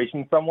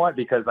situation somewhat,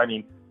 because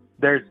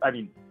there's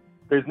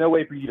no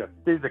way for you to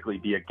physically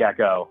be a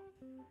gecko,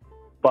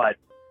 but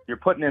you're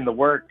putting in the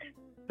work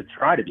to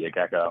try to be a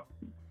gecko.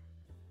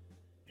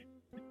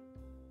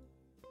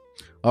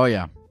 Oh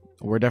yeah,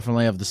 we're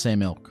definitely of the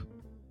same ilk.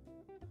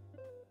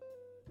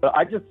 But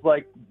I just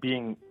like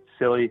being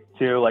silly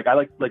too. Like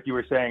like you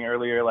were saying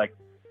earlier, like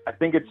I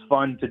think it's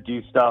fun to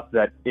do stuff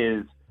that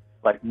is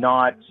like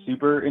not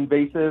super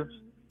invasive,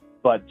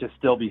 but just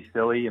still be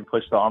silly and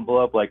push the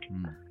envelope. Like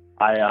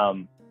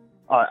I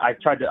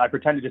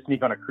pretended to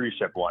sneak on a cruise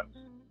ship once.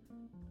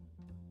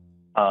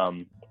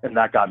 And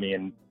that got me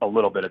in a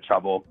little bit of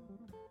trouble.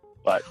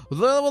 But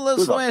let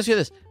me ask you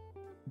this.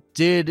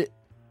 Did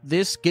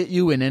this get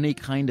you in any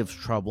kind of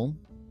trouble?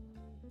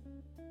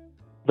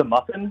 The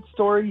muffin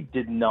story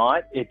did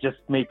not. It just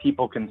made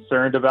people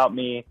concerned about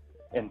me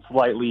and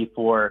slightly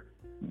for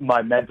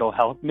my mental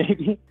health,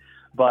 maybe.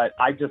 But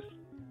I just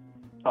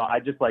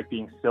like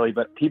being silly.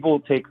 But people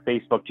take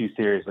Facebook too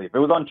seriously. If it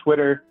was on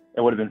Twitter,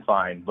 it would have been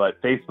fine.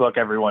 But Facebook,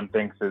 everyone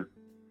thinks is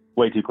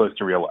way too close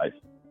to real life.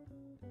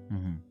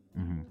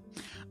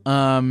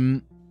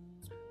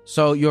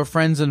 So your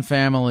friends and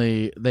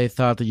family, they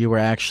thought that you were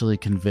actually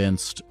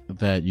convinced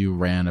that you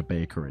ran a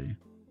bakery.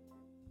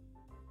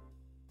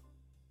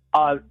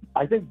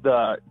 I think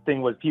the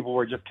thing was people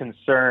were just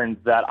concerned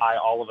that I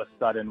all of a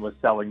sudden was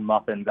selling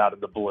muffins out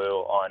of the blue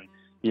on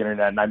the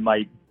internet, and I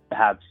might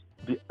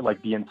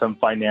be in some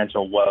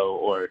financial woe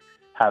or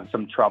have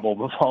some trouble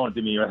befallen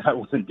to me, or I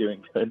wasn't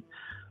doing good.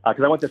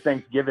 Because I went to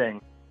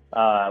Thanksgiving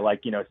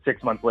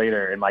 6 months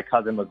later, and my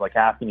cousin was like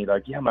asking me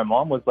like, yeah, my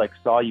mom was like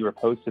saw you were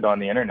posted on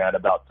the internet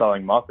about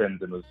selling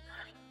muffins and was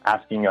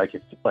asking like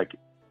if like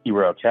you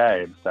were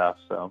okay and stuff.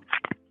 So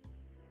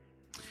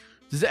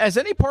has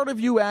any part of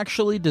you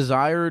actually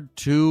desired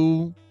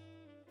to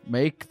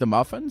make the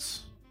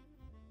muffins?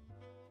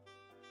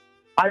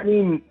 I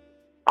mean,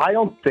 I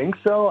don't think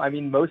so. I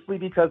mean, mostly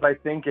because I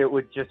think it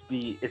would just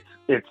be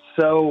it's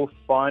so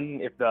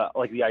fun if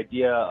the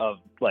idea of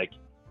like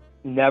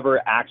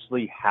never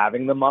actually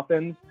having the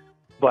muffins,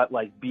 but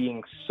like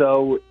being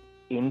so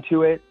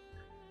into it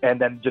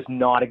and then just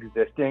not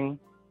existing,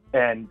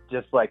 and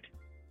just like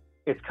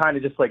it's kind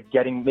of just like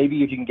getting,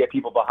 maybe if you can get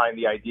people behind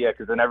the idea,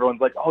 because then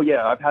everyone's like, oh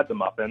yeah, I've had the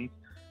muffins,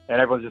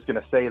 and everyone's just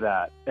going to say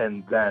that,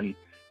 and then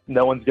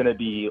no one's going to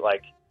be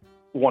like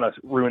want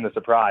to ruin the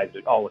surprise.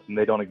 Oh, listen,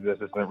 they don't exist,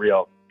 this isn't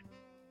real.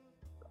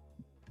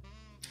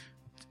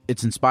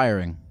 It's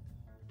inspiring.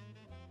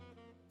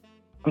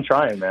 I'm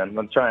trying, man.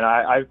 I'm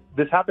trying.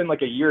 This happened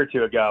like a year or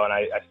two ago, and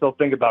I still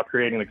think about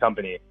creating the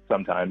company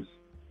sometimes.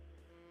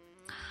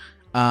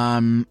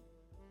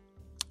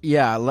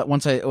 Yeah.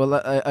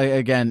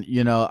 Again,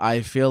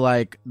 I feel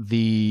like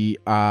the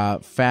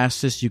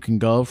fastest you can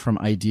go from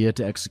idea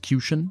to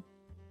execution,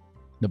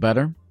 the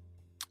better.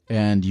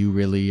 And you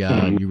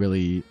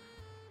really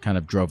kind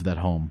of drove that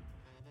home.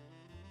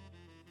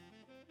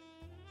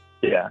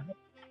 Yeah.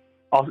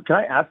 Also, can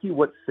I ask you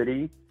what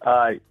city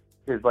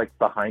is like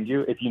behind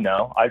you, if you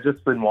know? I've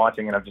just been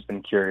watching and I've just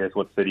been curious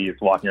what city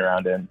it's walking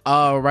around in.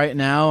 Right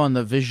now on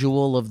the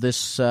visual of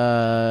this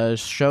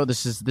show,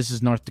 this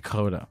is North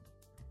Dakota.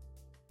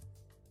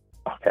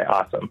 Okay,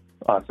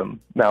 awesome.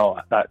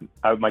 Now,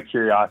 my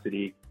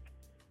curiosity,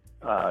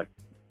 I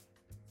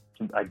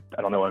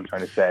don't know what I'm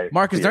trying to say.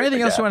 Mark, is there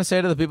anything else you want to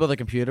say to the people at the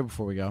computer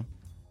before we go?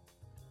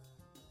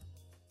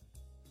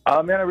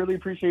 Man, I really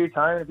appreciate your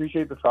time. I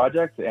appreciate the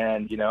project.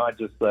 And, I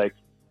just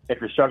if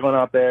you're struggling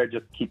out there,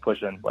 just keep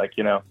pushing.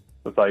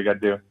 That's all you got to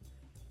do.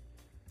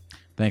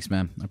 Thanks,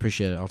 man. I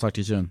appreciate it. I'll talk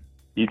to you soon.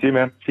 You too,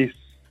 man. Peace.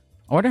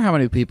 I wonder how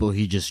many people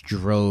he just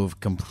drove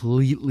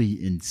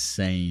completely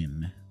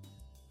insane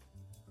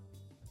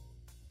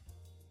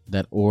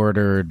that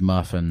ordered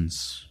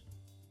muffins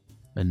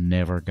and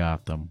never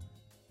got them.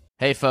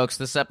 Hey, folks,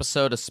 this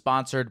episode is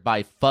sponsored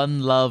by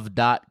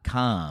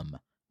funlove.com.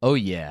 Oh,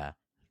 yeah.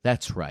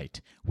 That's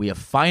right. We have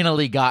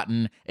finally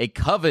gotten a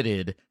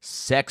coveted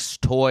sex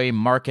toy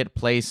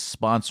marketplace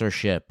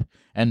sponsorship.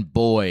 And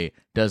boy,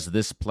 does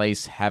this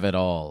place have it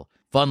all.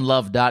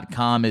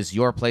 Funlove.com is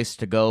your place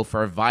to go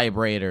for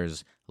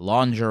vibrators,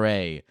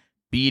 lingerie,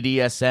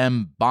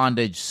 BDSM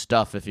bondage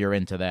stuff if you're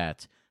into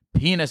that,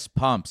 penis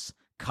pumps,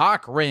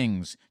 cock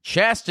rings,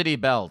 chastity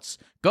belts.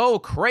 Go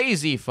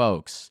crazy,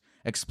 folks.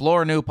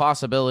 Explore new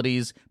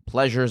possibilities,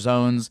 pleasure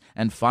zones,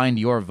 and find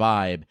your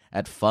vibe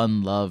at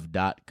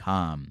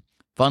funlove.com.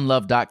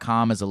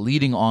 Funlove.com is a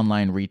leading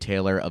online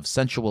retailer of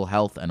sensual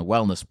health and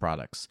wellness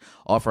products,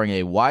 offering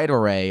a wide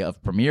array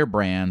of premier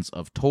brands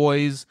of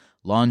toys,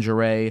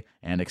 lingerie,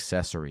 and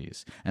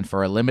accessories. And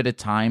for a limited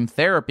time,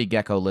 Therapy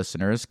Gecko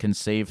listeners can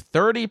save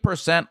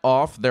 30%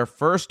 off their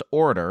first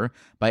order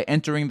by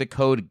entering the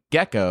code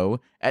GECKO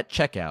at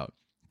checkout.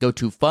 Go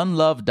to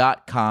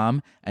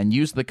funlove.com and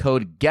use the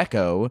code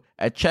GECKO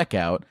at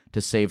checkout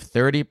to save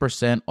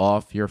 30%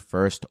 off your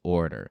first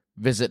order.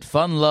 Visit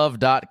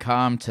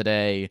funlove.com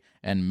today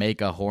and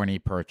make a horny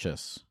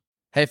purchase.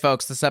 Hey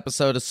folks, this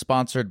episode is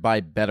sponsored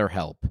by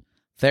BetterHelp.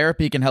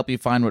 Therapy can help you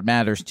find what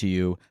matters to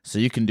you so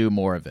you can do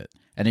more of it.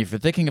 And if you're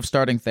thinking of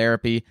starting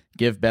therapy,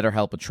 give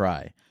BetterHelp a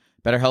try.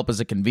 BetterHelp is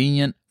a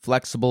convenient,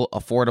 flexible,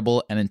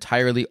 affordable, and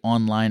entirely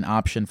online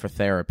option for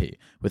therapy,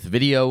 with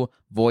video,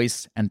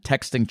 voice, and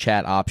texting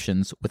chat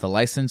options with a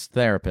licensed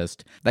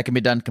therapist that can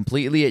be done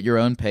completely at your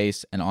own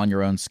pace and on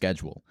your own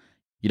schedule.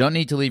 You don't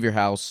need to leave your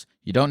house.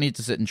 You don't need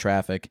to sit in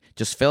traffic.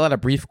 Just fill out a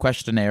brief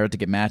questionnaire to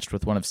get matched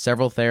with one of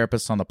several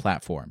therapists on the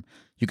platform.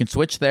 You can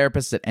switch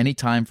therapists at any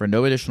time for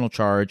no additional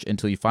charge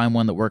until you find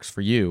one that works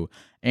for you,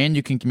 and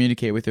you can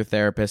communicate with your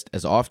therapist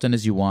as often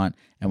as you want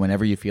and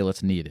whenever you feel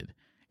it's needed.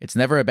 It's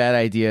never a bad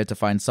idea to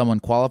find someone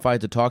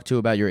qualified to talk to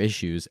about your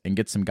issues and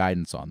get some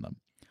guidance on them.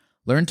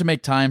 Learn to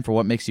make time for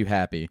what makes you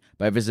happy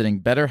by visiting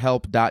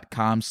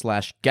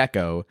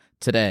betterhelp.com/gecko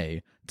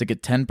today to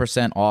get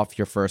 10% off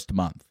your first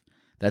month.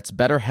 That's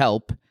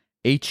BetterHelp,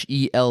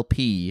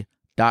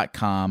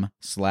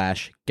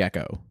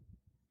 HELP.com/gecko.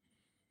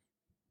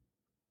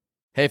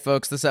 Hey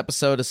folks, this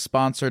episode is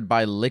sponsored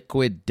by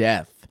Liquid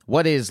Death.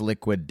 What is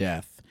Liquid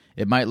Death?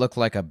 It might look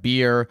like a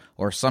beer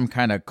or some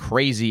kind of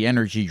crazy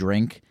energy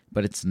drink,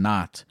 but it's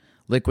not.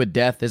 Liquid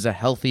Death is a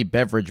healthy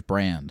beverage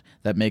brand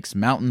that makes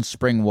mountain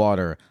spring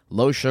water,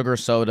 low-sugar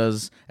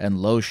sodas,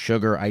 and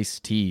low-sugar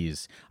iced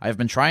teas. I've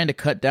been trying to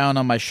cut down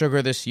on my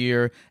sugar this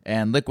year,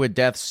 and Liquid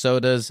Death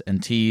sodas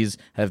and teas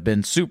have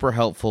been super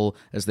helpful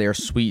as they are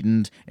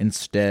sweetened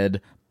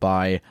instead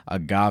by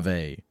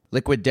agave.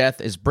 Liquid Death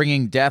is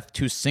bringing death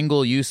to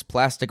single-use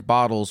plastic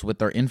bottles with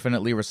their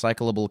infinitely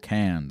recyclable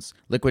cans.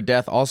 Liquid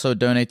Death also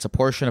donates a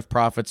portion of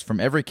profits from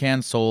every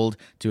can sold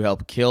to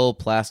help kill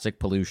plastic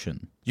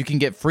pollution. You can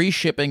get free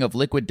shipping of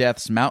Liquid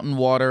Death's mountain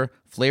water,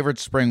 flavored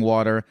spring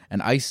water,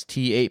 and iced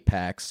tea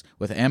 8-packs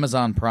with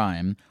Amazon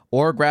Prime,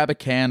 or grab a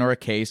can or a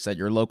case at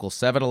your local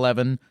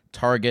 7-Eleven,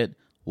 Target,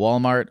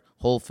 Walmart,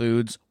 Whole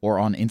Foods, or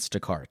on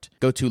Instacart.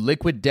 Go to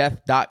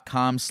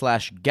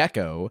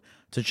liquiddeath.com/gecko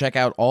to check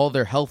out all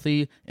their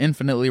healthy,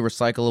 infinitely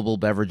recyclable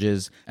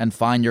beverages and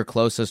find your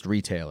closest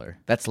retailer.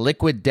 That's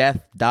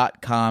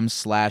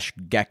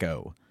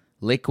liquiddeath.com/gecko.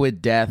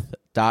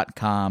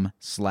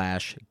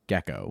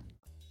 liquiddeath.com/gecko.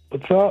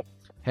 What's up?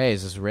 Hey,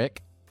 is this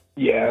Rick?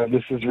 Yeah,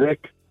 this is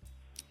Rick.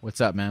 What's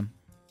up, man?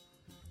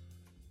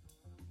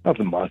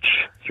 Nothing much.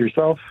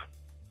 Yourself?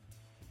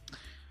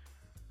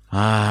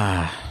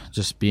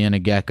 Just being a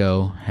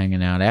gecko,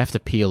 hanging out. I have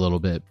to pee a little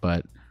bit,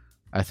 but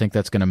I think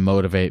that's going to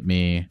motivate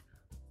me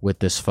with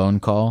this phone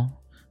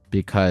call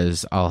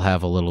because I'll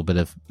have a little bit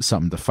of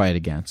something to fight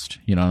against.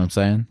 You know what I'm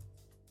saying?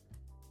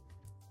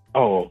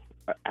 Oh,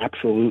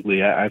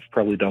 absolutely. I've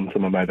probably done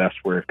some of my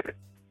best work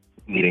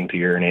needing to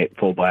urinate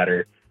full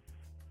bladder.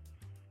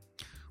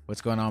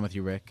 What's going on with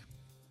you, Rick?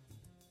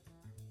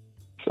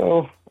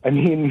 So, I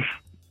mean,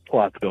 a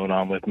lot's going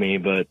on with me,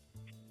 but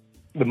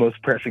the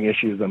most pressing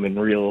issues I'm in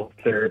real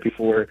therapy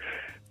for.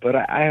 But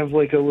I have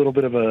like a little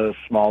bit of a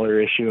smaller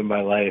issue in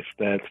my life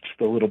that's just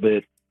a little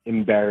bit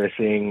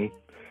embarrassing.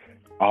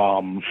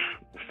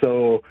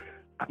 So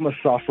I'm a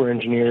software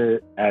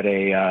engineer at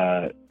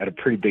a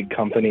pretty big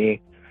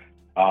company,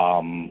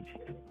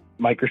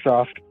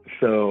 Microsoft.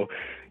 So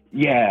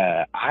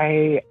yeah,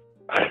 I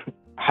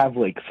have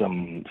like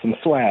some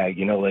swag,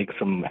 you know, like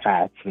some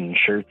hats and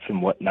shirts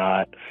and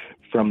whatnot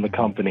from the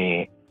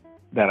company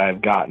that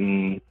I've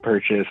gotten,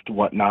 purchased,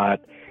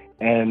 whatnot.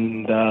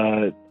 And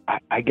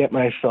I get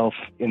myself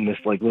in this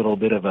like little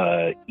bit of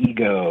a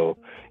ego,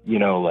 you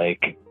know,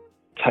 like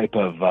type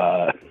of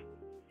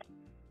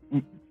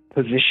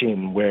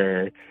position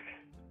where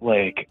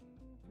like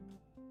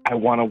I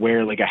want to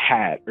wear like a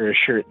hat or a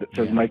shirt that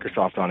says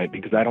Microsoft on it,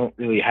 because I don't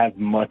really have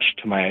much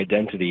to my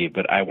identity,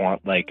 but I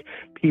want like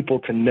people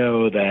to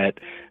know that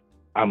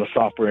I'm a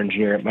software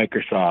engineer at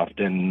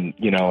Microsoft and,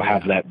 you know,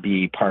 have that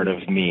be part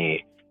of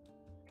me.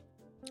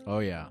 Oh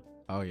yeah.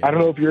 I don't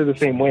know if you're the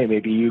same way.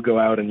 Maybe you go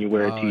out and you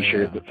wear a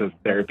T-shirt that says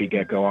Therapy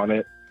Gecko on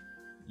it.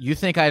 You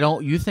think I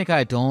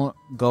don't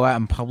go out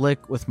in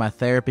public with my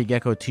Therapy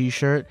Gecko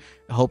T-shirt,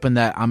 hoping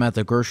that I'm at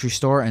the grocery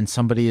store and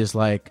somebody is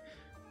like,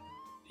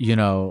 you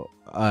know,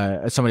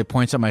 somebody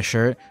points at my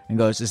shirt and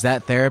goes, "Is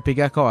that Therapy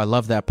Gecko? I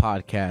love that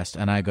podcast."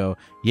 And I go,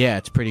 "Yeah,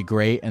 it's pretty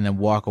great," and then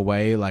walk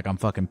away like I'm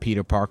fucking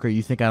Peter Parker.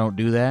 You think I don't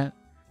do that?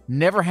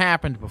 Never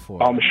happened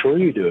before. I'm sure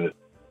you do it.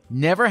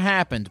 Never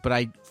happened, but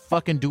I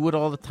fucking do it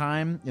all the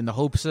time in the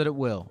hopes that it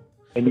will.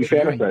 And you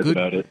fantasize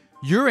about it.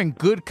 You're in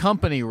good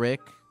company,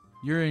 Rick.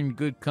 You're in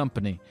good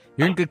company.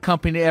 You're in good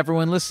company to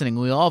everyone listening.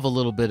 We all have a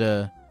little bit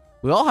of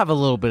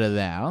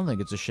that. I don't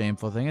think it's a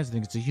shameful thing. I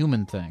think it's a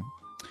human thing.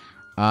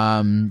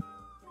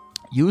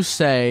 You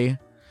say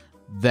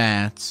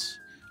that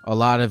a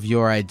lot of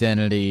your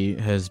identity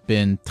has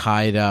been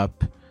tied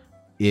up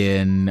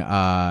in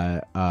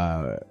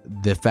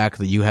the fact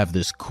that you have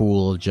this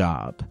cool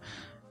job.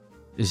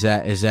 Is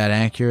that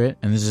accurate?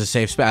 And this is a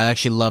safe space. I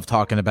actually love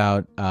talking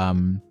about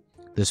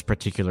this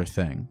particular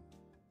thing.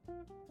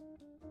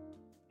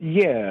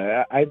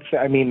 Yeah, I'd say,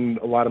 I mean,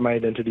 a lot of my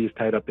identity is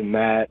tied up in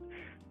that.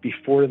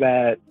 Before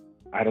that,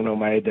 I don't know,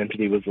 my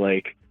identity was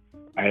like,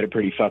 I had a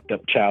pretty fucked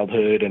up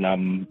childhood and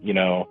I'm, you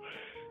know,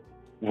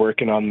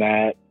 working on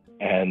that.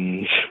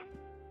 And,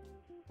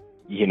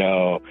 you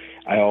know,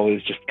 I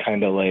always just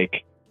kind of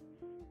like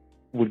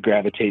would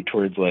gravitate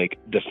towards like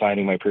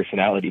defining my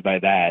personality by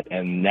that.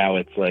 And now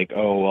it's like,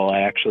 oh, well,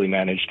 I actually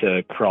managed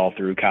to crawl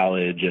through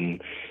college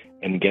and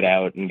get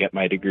out and get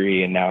my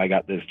degree, and now I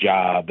got this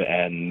job,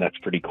 and that's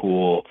pretty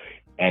cool.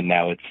 And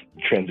now it's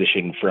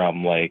transitioned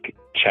from like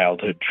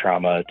childhood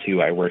trauma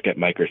to I work at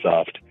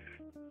Microsoft.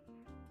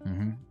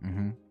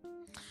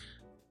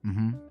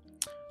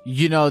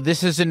 You know,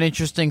 this is an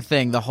interesting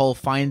thing, the whole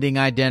finding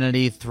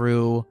identity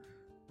through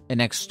an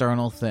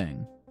external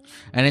thing.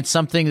 And it's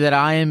something that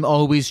I am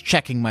always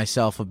checking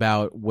myself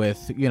about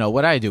with, you know,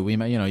 what I do.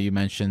 You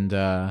mentioned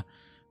the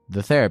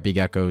Therapy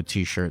Gecko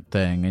T-shirt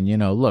thing. And, you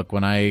know, look,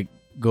 when I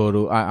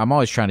I'm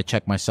always trying to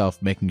check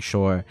myself, making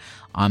sure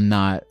I'm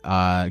not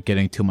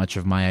getting too much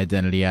of my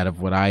identity out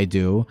of what I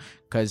do,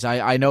 because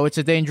I know it's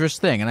a dangerous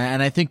thing,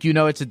 and I think you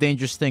know it's a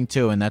dangerous thing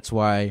too, and that's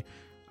why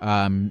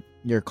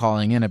you're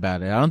calling in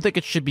about it. I don't think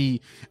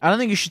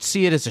you should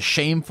see it as a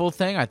shameful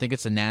thing. I think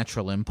it's a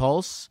natural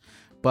impulse,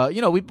 but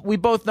you know we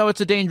both know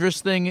it's a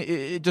dangerous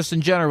thing, just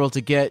in general,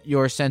 to get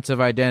your sense of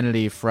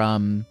identity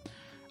from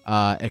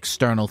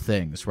external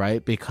things,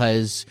 right?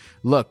 Because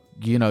look,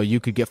 you know, you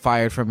could get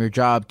fired from your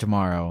job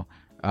tomorrow.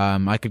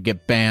 I could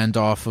get banned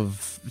off of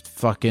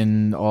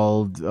fucking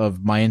all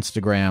of my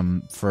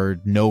Instagram for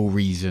no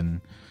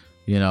reason.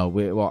 You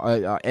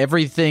know,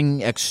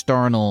 everything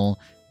external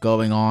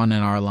going on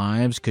in our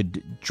lives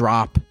could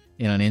drop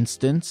in an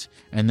instant,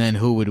 and then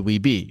who would we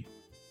be,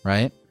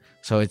 right?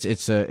 So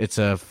it's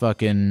a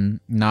fucking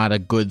not a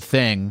good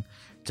thing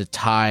to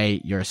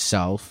tie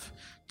yourself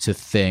to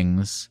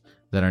things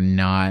that are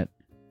not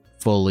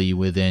fully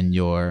within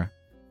your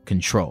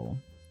control.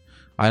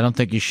 I don't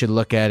think you should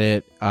look at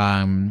it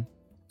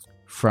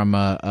from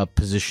a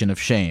position of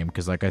shame,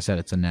 because like I said,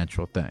 it's a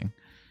natural thing.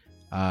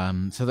 I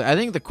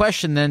think the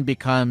question then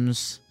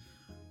becomes,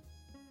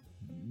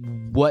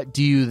 what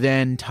do you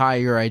then tie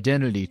your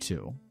identity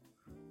to?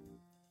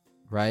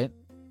 Right?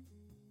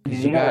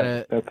 You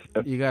gotta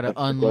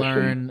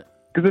unlearn.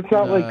 Because it's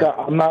not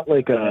I'm not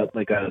like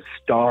a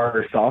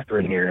star software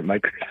engineer at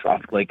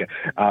Microsoft. Like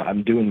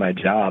I'm doing my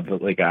job,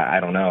 but like I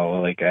don't know.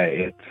 Like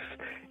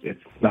it's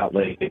not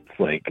like it's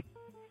like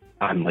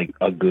I'm like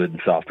a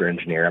good software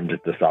engineer. I'm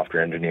just a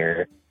software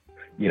engineer,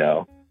 you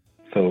know.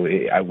 So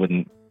I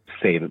wouldn't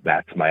say that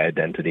that's my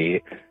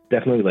identity.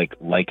 Definitely like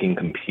liking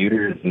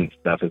computers and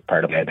stuff is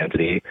part of my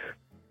identity.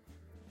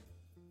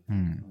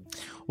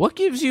 What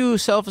gives you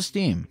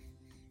self-esteem?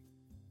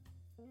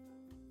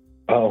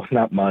 Oh,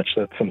 not much.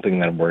 That's something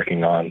that I'm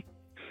working on.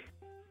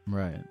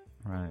 Right.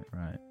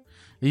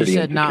 You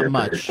said not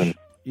much. Person.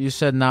 You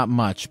said not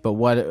much, but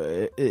what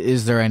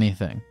is there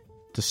anything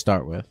to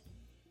start with?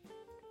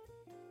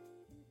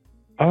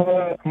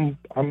 I'm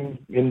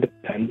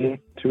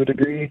independent to a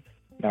degree.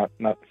 Not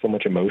so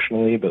much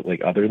emotionally, but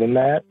like other than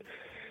that,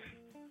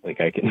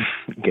 like I can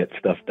get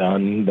stuff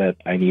done that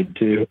I need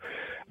to.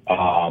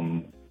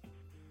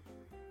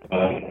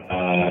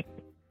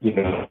 You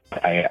know,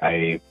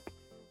 I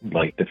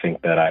like to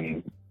think that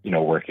I'm, you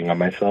know, working on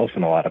myself,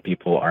 and a lot of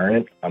people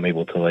aren't. I'm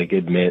able to like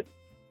admit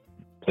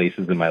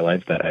places in my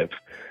life that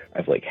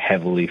I've like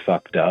heavily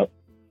fucked up,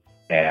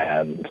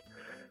 and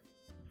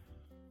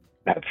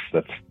that's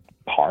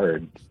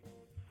hard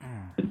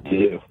to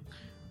do.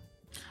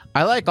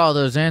 I like all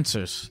those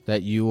answers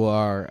that you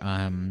are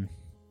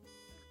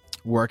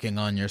working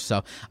on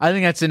yourself. I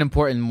think that's an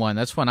important one.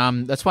 That's what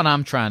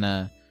I'm trying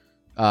to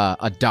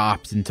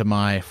adopt into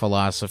my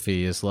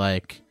philosophy is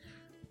like,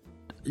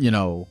 you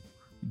know,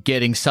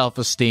 getting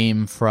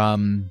self-esteem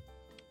from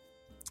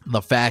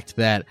the fact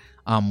that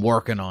I'm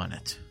working on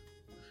it.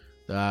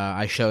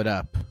 I showed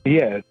up.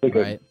 Yeah, it's like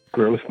right? a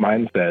growth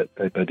mindset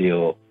type of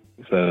deal.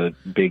 It's a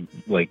big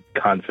like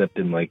concept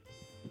in like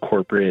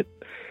corporate,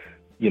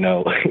 you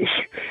know, like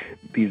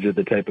these are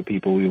the type of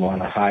people we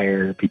want to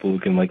hire, people who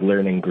can like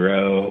learn and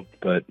grow.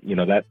 But, you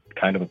know, that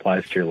kind of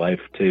applies to your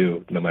life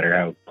too, no matter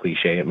how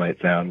cliche it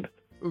might sound.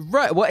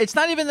 Right. Well, it's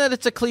not even that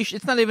it's a cliche.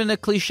 It's not even a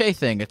cliche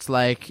thing. It's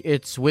like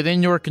it's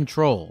within your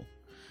control.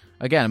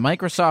 Again,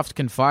 Microsoft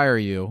can fire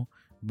you,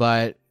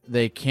 but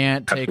they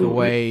can't take Absolutely.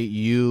 away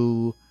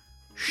you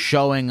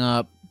showing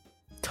up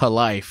to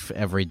life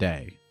every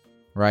day.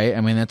 Right?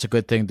 I mean, that's a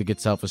good thing to get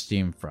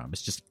self-esteem from.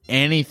 It's just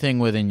anything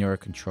within your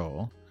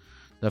control.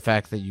 The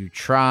fact that you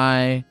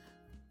try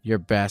your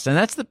best. And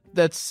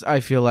that's I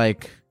feel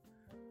like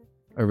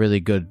a really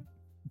good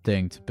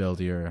thing to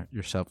build your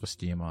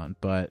self-esteem on.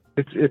 But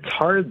It's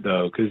hard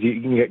though, because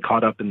you can get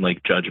caught up in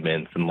like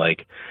judgments and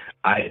like,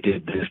 I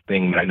did this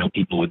thing that I know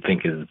people would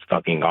think is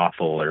fucking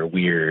awful or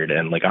weird,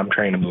 and like I'm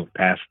trying to move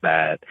past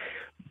that,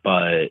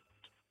 but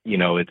you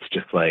know, it's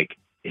just like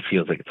it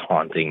feels like it's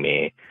haunting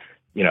me.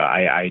 You know,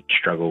 I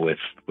struggle with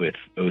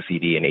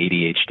OCD and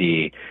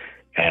ADHD,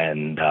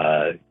 and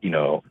you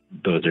know,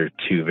 those are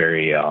two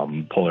very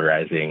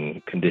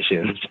polarizing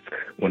conditions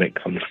when it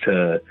comes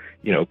to,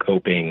 you know,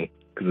 coping,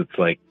 because it's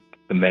like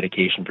the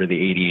medication for the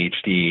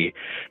ADHD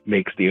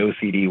makes the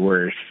OCD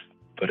worse,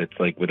 but it's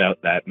like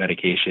without that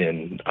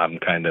medication, I'm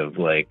kind of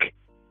like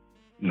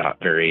not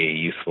very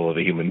useful of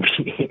a human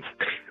being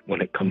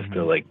when it comes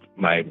to like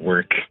my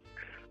work.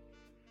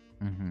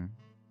 mm-hmm.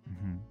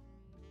 Mm-hmm.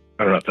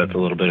 I don't know if that's a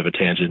little bit of a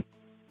tangent.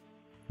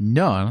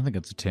 No, I don't think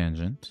it's a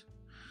tangent.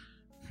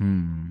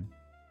 I'm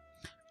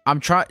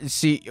trying.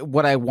 See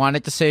what I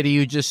wanted to say to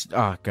you just.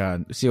 Oh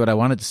God. See what I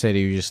wanted to say to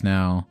you just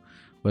now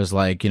was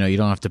like, you know, you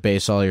don't have to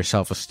base all your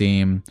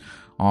self-esteem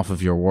off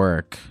of your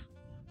work,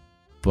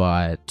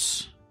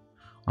 but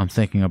I'm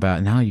thinking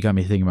about now. You got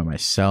me thinking about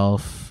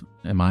myself.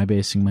 Am I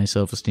basing my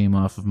self-esteem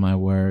off of my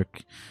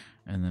work?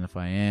 And then if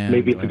I am,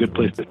 maybe it's a good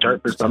place to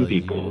start for some tell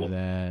you people.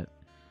 that,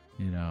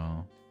 you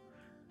know.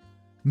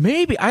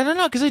 Maybe, I don't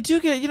know, because I do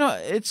get, you know,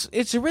 it's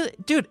a really,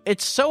 dude,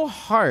 it's so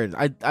hard.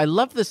 I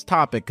love this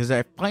topic because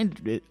I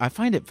find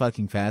it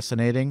fucking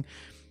fascinating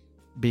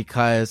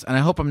because, and I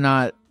hope I'm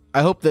going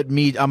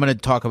to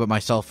talk about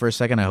myself for a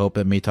second. I hope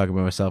that me talking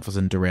about myself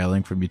isn't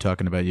derailing from you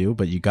talking about you,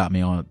 but you got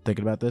me on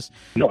thinking about this.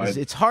 No,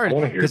 it's hard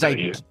because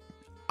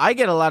I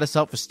get a lot of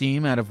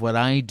self-esteem out of what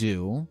I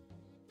do,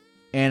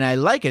 and I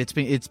like it.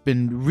 It's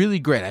been really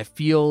great. I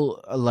feel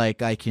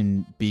like I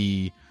can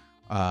be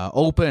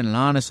open and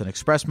honest and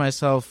express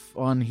myself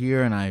on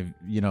here, and I,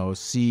 you know,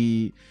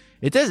 see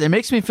it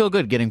makes me feel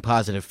good getting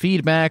positive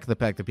feedback, the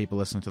fact that people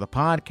listen to the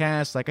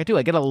podcast like I do.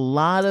 I get a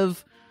lot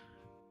of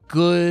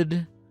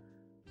good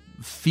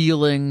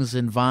feelings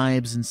and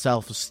vibes and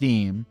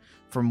self-esteem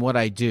from what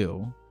I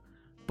do,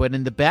 but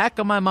in the back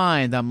of my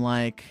mind I'm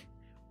like,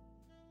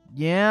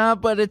 yeah,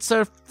 but it's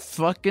a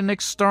fucking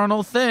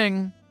external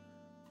thing,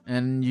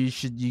 and you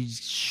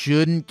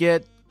shouldn't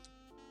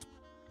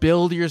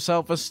build your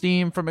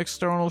self-esteem from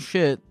external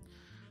shit.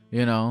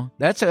 You know,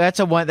 that's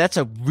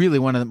really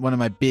one of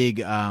my big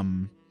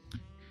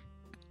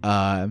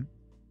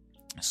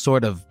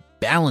sort of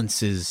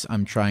balances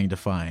I'm trying to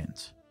find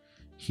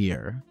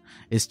here,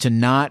 is to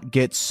not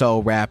get so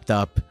wrapped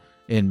up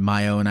in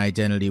my own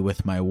identity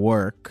with my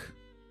work,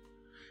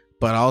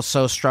 but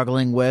also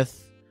struggling with,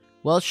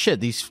 well,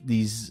 shit,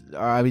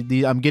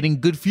 I'm getting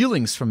good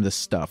feelings from this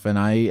stuff, and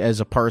I, as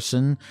a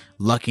person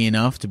lucky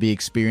enough to be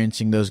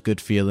experiencing those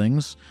good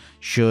feelings,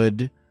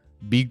 should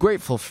be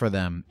grateful for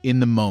them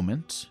in the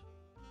moment,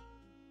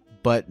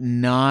 but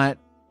not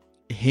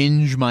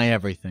hinge my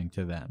everything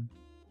to them.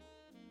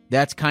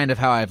 That's kind of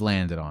how I've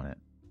landed on it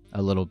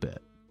a little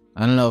bit.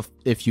 I don't know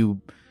if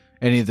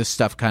any of this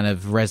stuff kind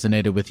of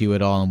resonated with you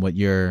at all and what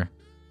you're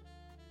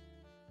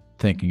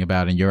thinking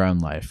about in your own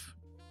life.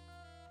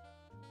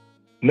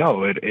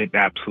 No, it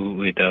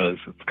absolutely does.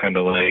 It's kind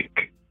of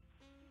like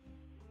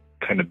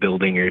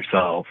building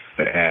yourself,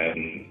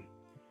 and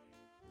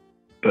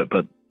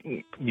but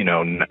you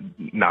know,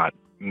 not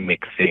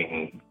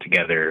mixing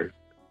together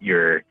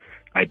your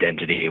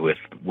identity with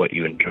what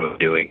you enjoy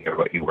doing or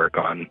what you work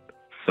on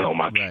so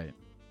much.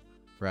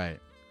 Right.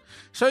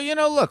 So, you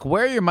know, look,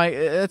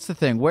 that's the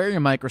thing. Wear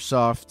your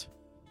Microsoft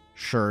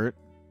shirt,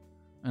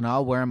 and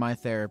I'll wear my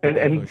therapy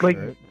and like,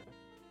 shirt.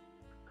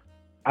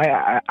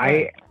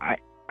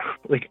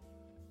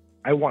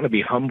 I want to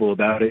be humble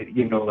about it,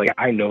 you know, like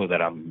I know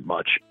that I'm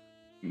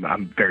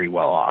very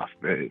well off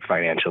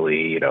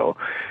financially, you know,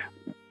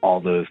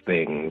 all those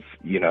things,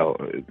 you know,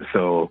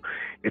 so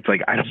it's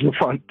like, I don't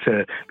want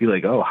to be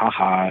like, oh,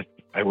 haha,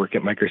 I work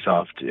at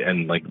Microsoft,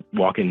 and like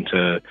walk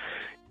into,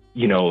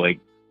 you know, like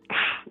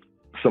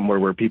somewhere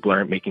where people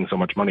aren't making so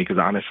much money. Because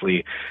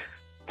honestly,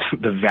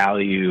 the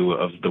value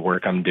of the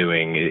work I'm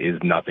doing is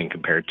nothing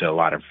compared to a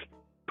lot of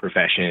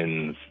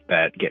professions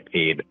that get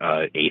paid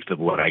an eighth of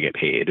what I get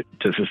paid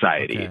to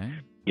society. Okay.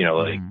 You know,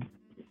 like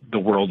the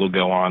world will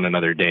go on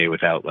another day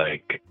without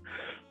like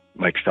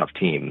Microsoft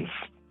Teams,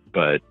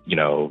 but you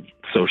know,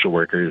 social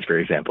workers, for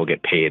example,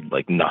 get paid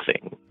like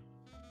nothing,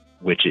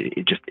 which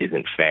it just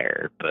isn't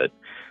fair. But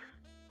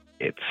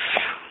it's,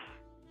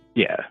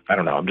 yeah, I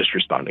don't know. I'm just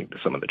responding to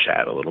some of the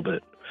chat a little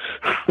bit.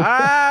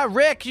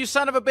 Rick, you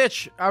son of a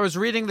bitch. I was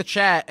reading the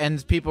chat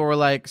and people were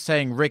like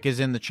saying Rick is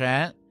in the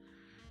chat.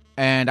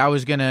 And I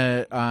was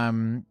gonna,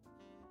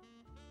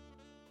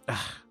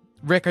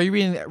 Rick,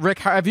 Rick,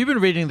 have you been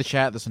reading the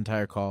chat this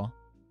entire call?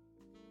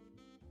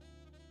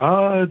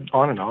 On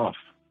and off.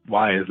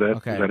 Why is that?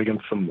 Okay. Is that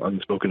against some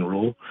unspoken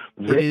rule?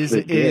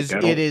 It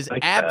is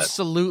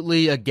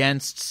absolutely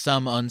against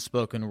some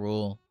unspoken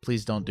rule.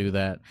 Please don't do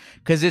that,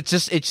 because it's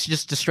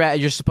just distract.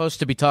 You're supposed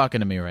to be talking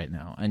to me right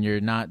now, and you're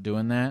not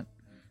doing that.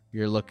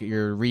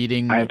 You're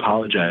reading. I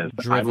apologize.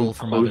 Drivel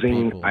from other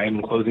people. I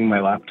am closing my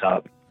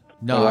laptop.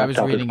 No, I was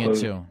reading it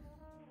too.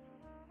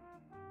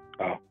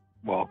 Oh,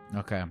 well.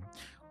 Okay.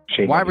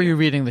 Why were you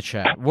reading the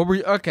chat? What were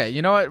you, okay,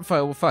 you know what?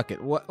 Fuck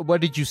it. What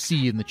did you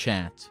see in the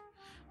chat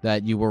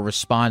that you were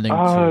responding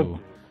to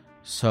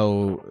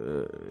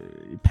so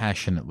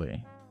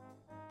passionately?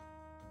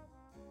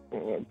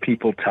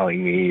 People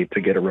telling me to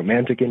get a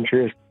romantic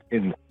interest,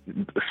 in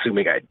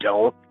assuming I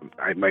don't.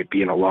 I might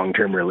be in a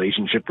long-term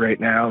relationship right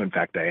now. In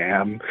fact, I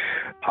am.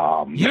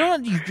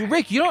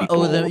 Rick, you don't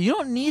owe them. You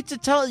don't need to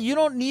tell. You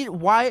don't need.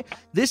 Why?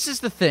 This is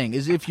the thing: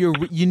 is if you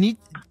need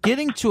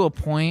getting to a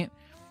point.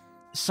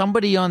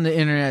 Somebody on the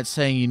internet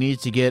saying you need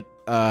to get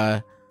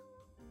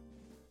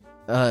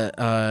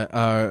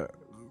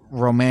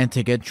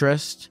romantic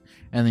interest,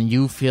 and then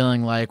you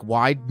feeling like, "Well,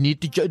 I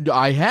need to.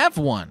 I have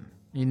one."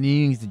 You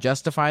need to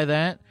justify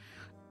that.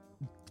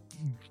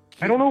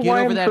 I don't know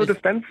why I'm so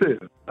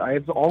defensive.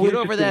 I've always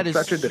been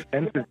such a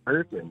defensive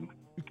person.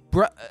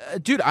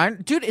 Dude,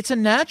 it's a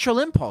natural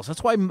impulse.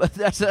 That's why.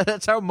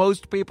 That's how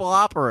most people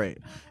operate.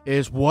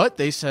 Is what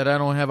they said. I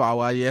don't have. Oh,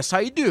 well, yes,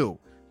 I do.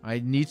 I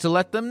need to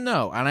let them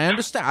know, and I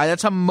understand.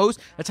 That's how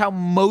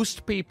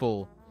most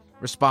people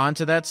respond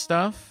to that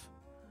stuff.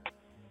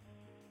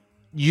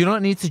 You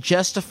don't need to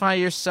justify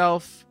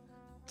yourself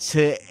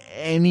to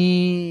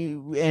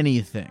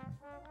anything.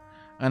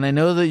 And I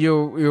know that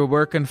you're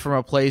working from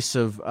a place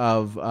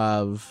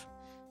of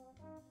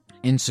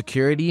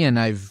insecurity, and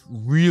I've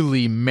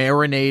really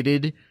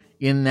marinated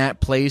in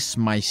that place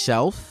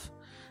myself.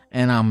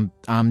 And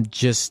I'm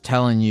just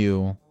telling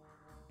you,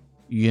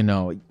 you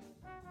know,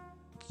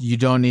 you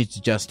don't need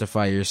to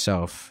justify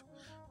yourself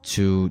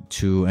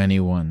to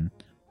anyone,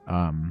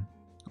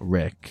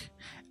 Rick.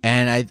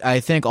 And I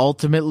think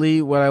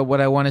ultimately what I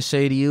want to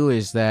say to you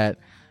is that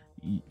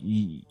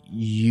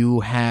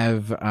you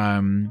have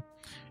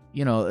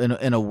you know,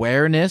 an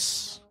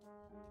awareness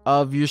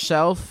of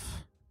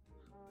yourself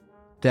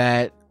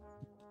that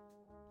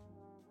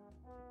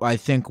I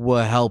think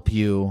will help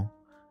you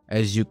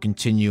as you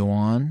continue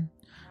on.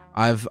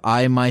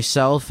 I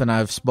myself, and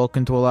I've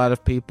spoken to a lot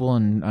of people,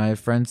 and I have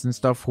friends and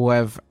stuff who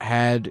have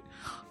had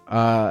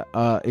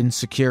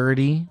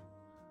insecurity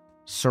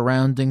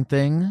surrounding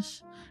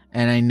things,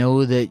 and I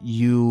know that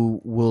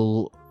you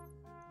will,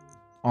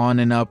 on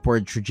an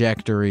upward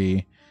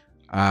trajectory,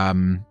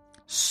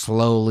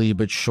 slowly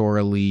but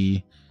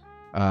surely,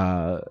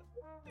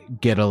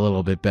 get a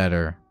little bit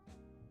better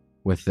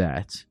with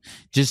that.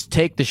 Just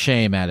take the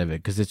shame out of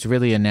it, because it's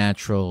really a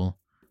natural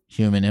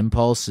human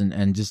impulse,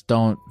 and just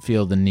don't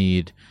feel the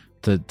need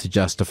to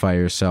justify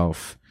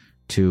yourself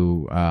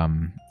to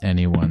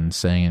anyone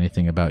saying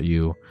anything about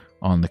you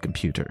on the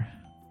computer.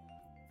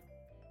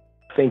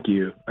 Thank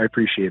you. I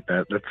appreciate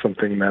that. That's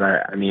something that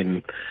I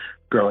mean,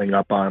 growing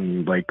up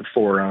on like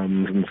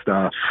forums and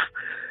stuff,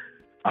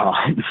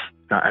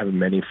 not having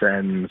many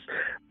friends,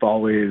 I've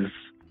always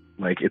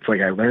like, it's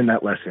like I learned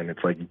that lesson.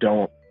 It's like,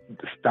 don't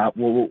stop.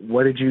 Well,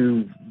 what did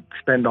you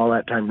spend all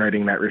that time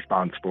writing that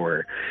response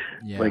for?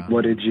 Yeah. Like,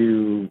 what did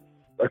you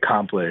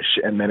accomplish?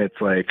 And then it's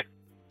like,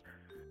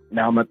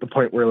 now I'm at the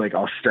point where like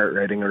I'll start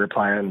writing a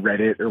reply on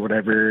Reddit or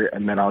whatever,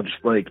 and then I'll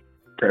just like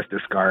press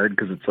discard,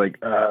 because it's like,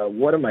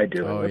 what am I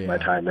doing with my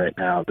time right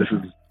now? This is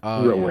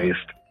real waste.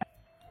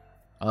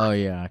 Oh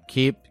yeah,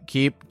 keep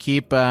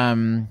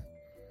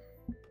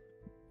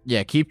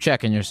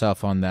checking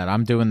yourself on that.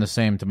 I'm doing the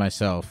same to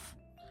myself.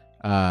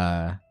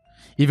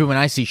 Even when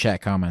I see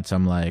chat comments,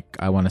 I'm like,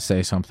 I want to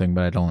say something,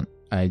 but I don't.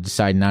 I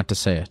decide not to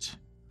say it,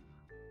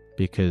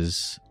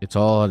 because it's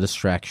all a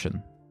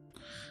distraction.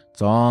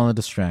 It's all a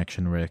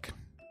distraction, Rick.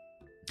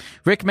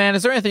 Rick, man,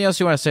 is there anything else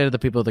you want to say to the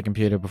people at the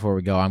computer before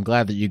we go? I'm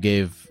glad that you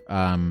gave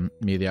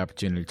me the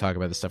opportunity to talk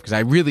about this stuff, because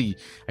I really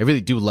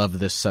do love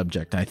this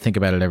subject. I think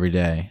about it every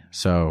day.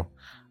 So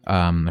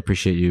I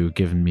appreciate you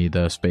giving me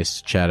the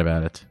space to chat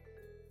about it.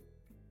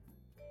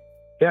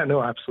 Yeah,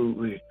 no,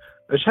 absolutely.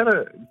 I just had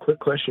a quick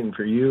question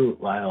for you,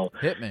 Lyle.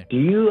 Hit me. Do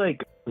you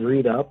like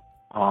read up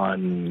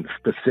on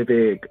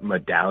specific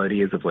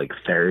modalities of like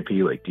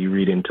therapy? Like, do you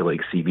read into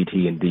like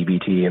CBT and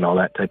DBT and all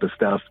that type of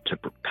stuff to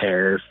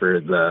prepare for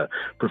the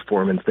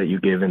performance that you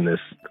give in this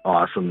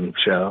awesome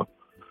show?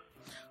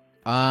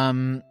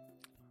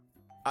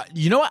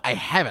 You know what? I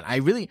haven't. I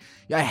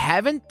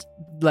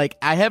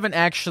haven't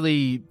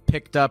actually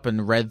picked up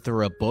and read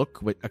through a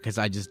book because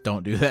I just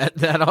don't do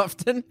that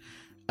often.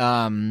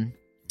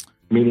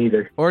 Me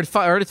neither. Or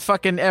it's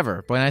fucking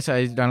ever. But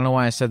I don't know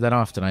why I said that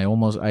often.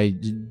 I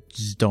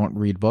just don't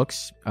read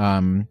books.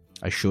 I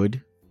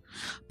should.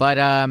 But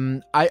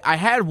I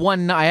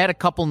had a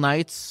couple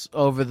nights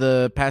over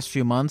the past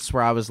few months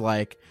where I was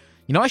like,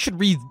 you know, I should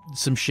read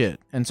some shit.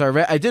 And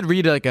so I did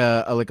read like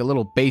a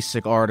little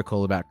basic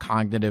article about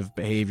cognitive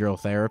behavioral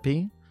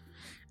therapy.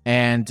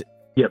 And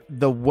yep,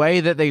 the way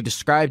that they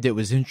described it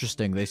was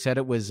interesting. They said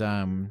it was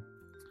I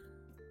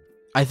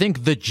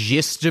think the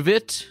gist of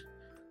it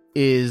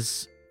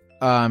is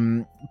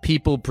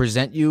people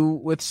present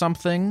you with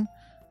something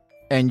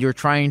and you're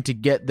trying to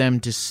get them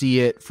to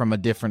see it from a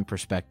different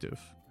perspective.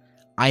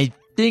 I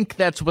think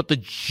that's what the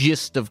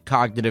gist of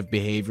cognitive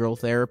behavioral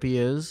therapy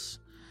is.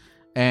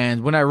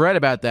 And when I read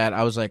about that,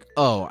 I was like,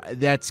 oh,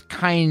 that's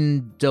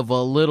kind of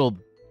a little...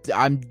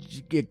 I'm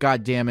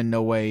goddamn in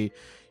no way,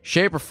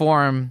 shape, or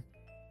form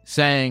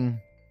saying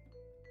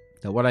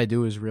that what I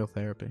do is real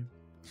therapy.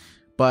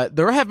 But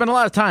there have been a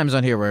lot of times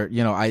on here where,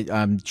 you know,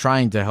 I'm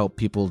trying to help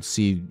people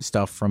see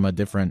stuff from a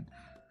different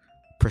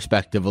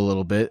perspective a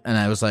little bit. And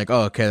I was like,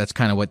 oh, okay, that's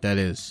kind of what that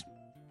is.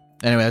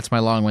 Anyway, that's my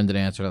long-winded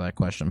answer to that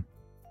question.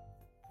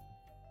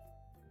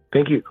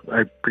 Thank you. I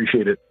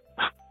appreciate it.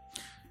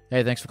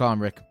 Hey, thanks for calling,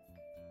 Rick.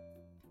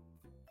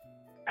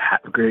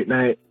 Have a great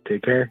night.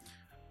 Take care.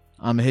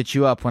 I'm going to hit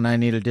you up when I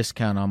need a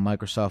discount on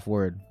Microsoft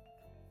Word.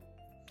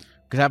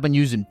 Because I've been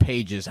using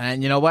Pages.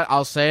 And you know what?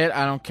 I'll say it.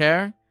 I don't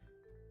care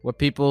what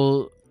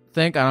people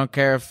think. I don't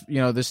care if, you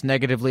know, this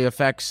negatively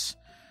affects,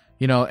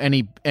 you know,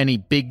 any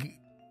big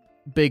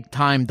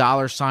time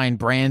 $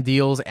 brand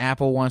deals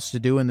Apple wants to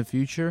do in the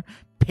future.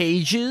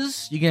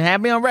 Pages, you can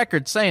have me on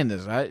record saying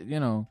this.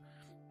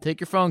 Take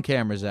your phone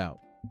cameras out.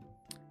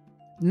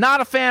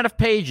 Not a fan of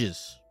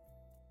Pages.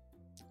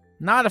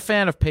 Not a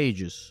fan of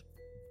Pages.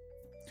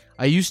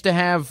 I used to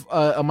have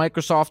a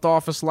Microsoft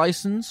Office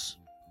license.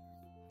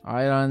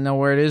 I don't know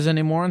where it is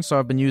anymore, and so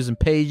I've been using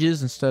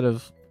Pages instead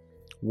of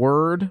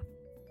Word.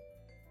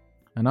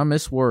 And I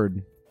miss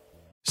Word.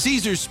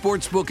 Caesars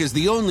Sportsbook is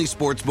the only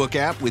sportsbook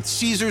app with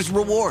Caesars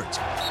Rewards.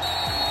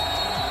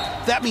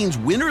 That means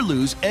win or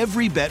lose,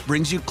 every bet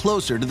brings you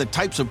closer to the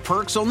types of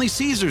perks only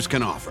Caesars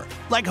can offer.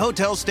 Like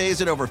hotel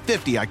stays at over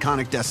 50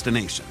 iconic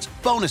destinations,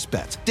 bonus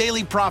bets,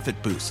 daily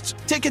profit boosts,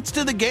 tickets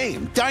to the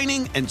game,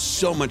 dining, and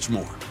so much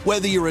more.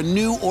 Whether you're a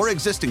new or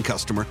existing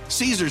customer,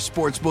 Caesars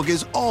Sportsbook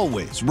is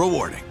always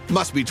rewarding.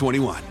 Must be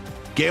 21.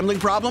 Gambling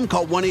problem?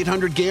 Call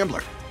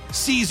 1-800-GAMBLER.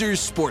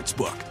 Caesars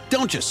Sportsbook.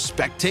 Don't just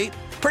spectate,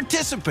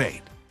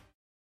 participate.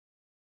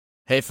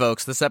 Hey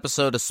folks, this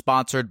episode is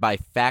sponsored by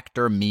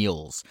Factor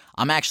Meals.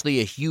 I'm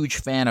actually a huge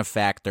fan of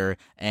Factor,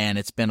 and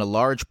it's been a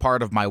large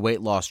part of my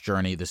weight loss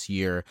journey this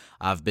year.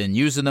 I've been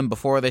using them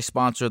before they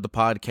sponsored the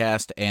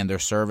podcast, and their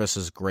service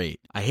is great.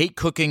 I hate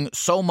cooking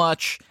so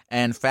much,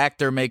 and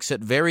Factor makes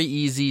it very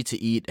easy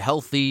to eat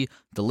healthy,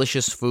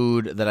 delicious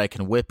food that I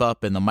can whip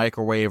up in the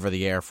microwave or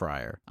the air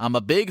fryer. I'm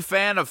a big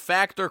fan of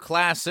Factor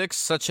classics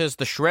such as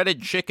the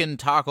shredded chicken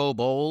taco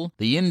bowl,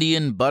 the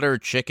Indian butter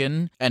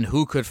chicken, and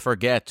who could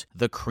forget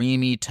the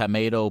creamy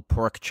tomato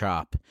pork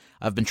chop.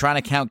 I've been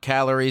trying to count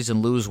calories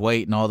and lose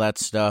weight and all that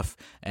stuff,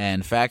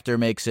 and Factor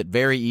makes it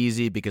very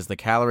easy because the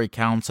calorie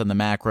counts and the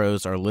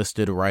macros are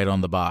listed right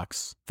on the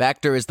box.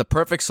 Factor is the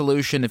perfect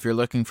solution if you're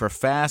looking for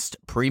fast,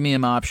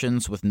 premium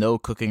options with no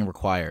cooking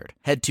required.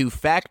 Head to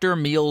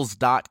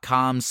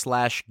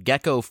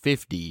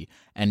factormeals.com/gecko50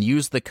 and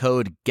use the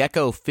code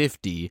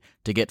GECKO50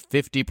 to get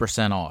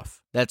 50%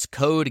 off. That's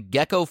code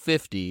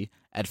GECKO50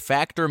 at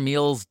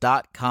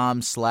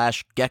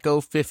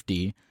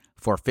factormeals.com/gecko50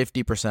 for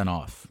 50%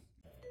 off.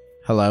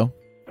 Hello?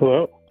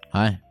 Hello?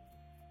 Hi.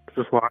 Is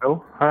this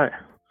Lyle? Hi.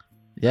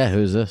 Yeah,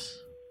 who's this?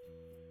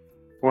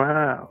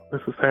 Wow,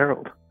 this is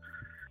Harold.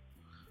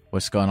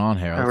 What's going on,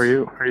 Harold? How are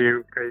you? Are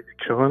you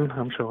chilling?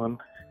 I'm chilling.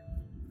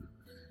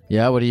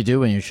 Yeah, what do you do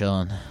when you're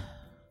chilling?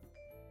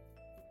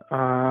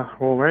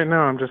 Well, right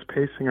now I'm just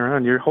pacing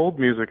around. Your hold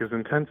music is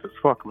intense as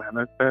fuck,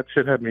 man. That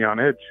shit had me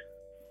on edge.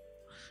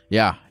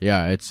 Yeah,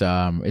 it's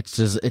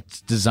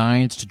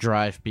designed to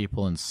drive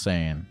people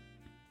insane.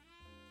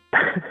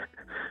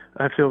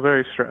 I feel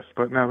very stressed,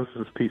 but now this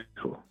is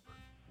peaceful.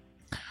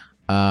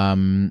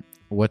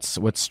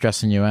 What's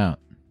stressing you out?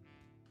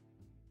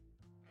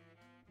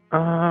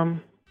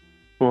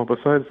 Well,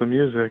 besides the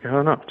music, I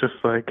don't know, just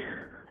like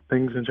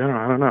things in general.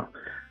 I don't know.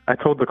 I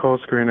told the call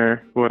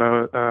screener what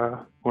I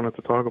wanted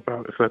to talk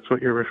about, if that's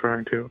what you're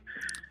referring to.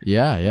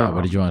 Yeah.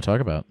 What did you want to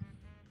talk about?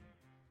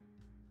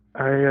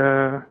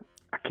 I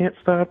can't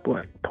stop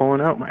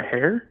pulling out my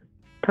hair.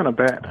 Kind of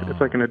bad. Oh. It's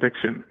like an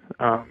addiction.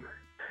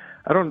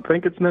 I don't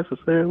think it's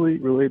necessarily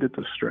related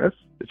to stress.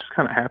 It just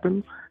kind of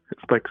happens.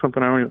 It's like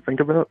something I don't even think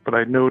about, but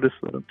I notice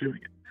that I'm doing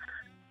it.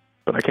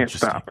 But I can't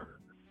stop.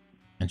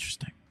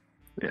 Interesting.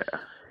 Yeah.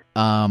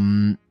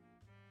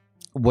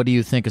 What do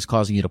you think is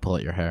causing you to pull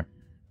out your hair?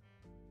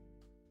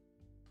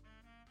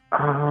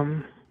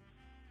 I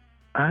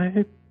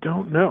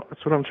don't know.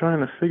 That's what I'm trying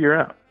to figure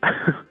out.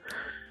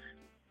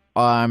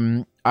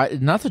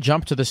 Not to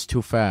jump to this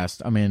too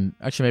fast. I mean,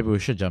 actually, maybe we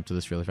should jump to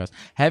this really fast.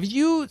 Have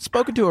you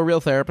spoken to a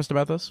real therapist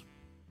about this?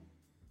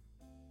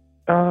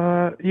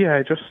 Yeah,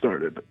 I just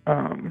started.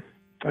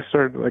 I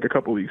started like a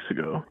couple weeks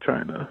ago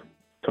trying to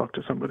talk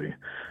to somebody.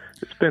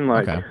 It's been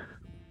like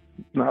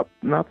not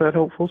that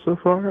helpful so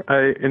far.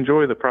 I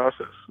enjoy the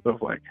process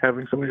of like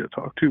having somebody to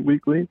talk to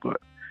weekly, but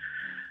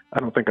I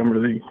don't think I'm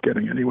really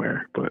getting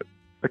anywhere. But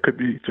it could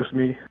be just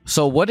me.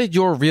 So what did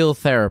your real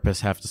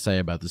therapist have to say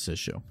about this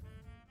issue?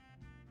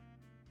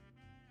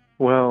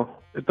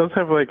 Well, it does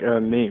have like a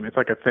name. It's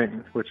like a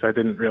thing, which I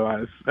didn't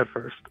realize at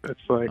first.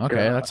 It's like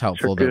that's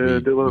helpful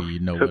that we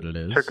know what it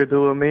is.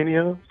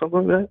 Trichotillomania,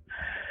 something like that.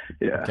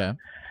 Yeah. Okay.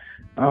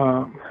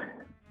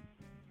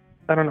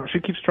 I don't know. She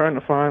keeps trying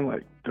to find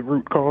like the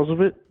root cause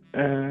of it,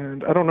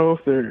 and I don't know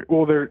if there's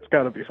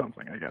got to be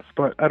something, I guess,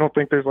 but I don't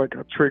think there's like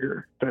a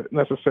trigger that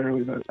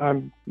necessarily that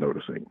I'm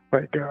noticing.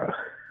 Like,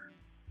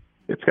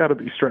 it's got to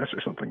be stress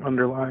or something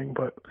underlying,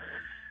 but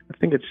I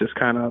think it's just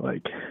kind of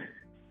like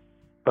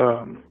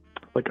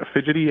a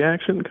fidgety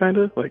action, kind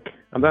of like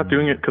I'm not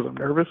doing it because I'm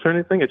nervous or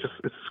anything. It's just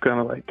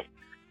kind of like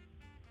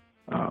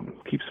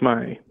keeps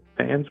my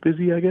hands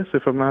busy, I guess,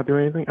 if I'm not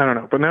doing anything. I don't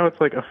know, but now it's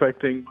like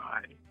affecting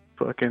my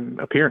fucking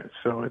appearance,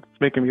 so it's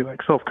making me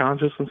like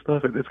self-conscious and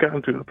stuff. It's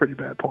gotten to a pretty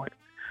bad point.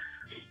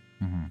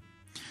 Mm-hmm.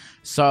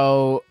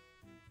 So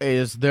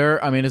is there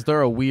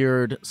a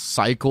weird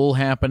cycle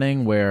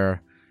happening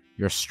where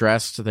you're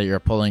stressed that you're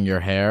pulling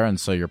your hair and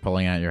so you're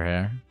pulling out your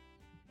hair?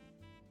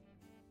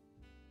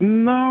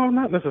 No,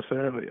 not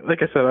necessarily.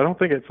 Like I said, I don't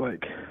think it's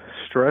like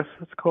stress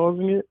that's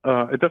causing it.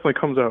 It definitely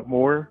comes out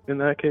more in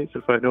that case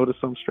if I notice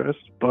some stress,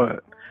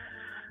 but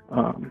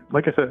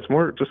like I said, it's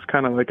more just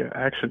kind of like an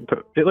action.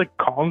 It like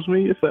calms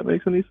me, if that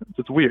makes any sense.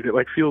 It's weird. It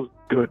like feels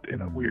good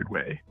in a weird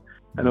way.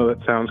 I know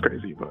that sounds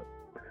crazy, but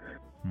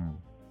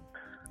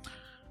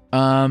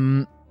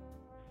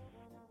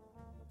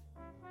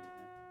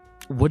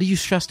what are you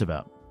stressed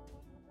about?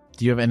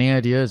 Do you have any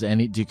ideas?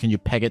 Can you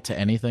peg it to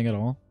anything at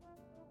all?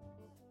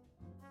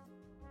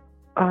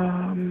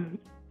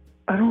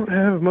 I don't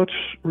have much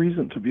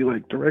reason to be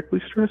like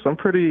directly stressed. I'm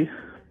pretty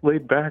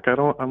laid back.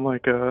 I'm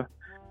like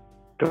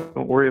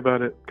don't worry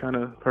about it kind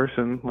of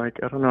person. Like,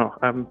 I don't know.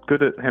 I'm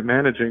good at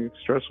managing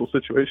stressful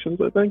situations,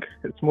 I think.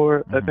 It's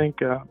more, I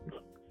think, I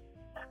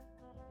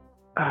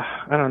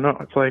don't know.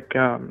 It's like,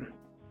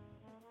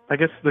 I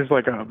guess there's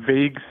like a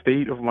vague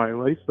state of my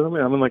life. I'm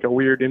in like a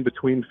weird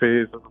in-between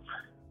phase of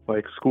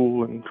like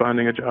school and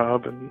finding a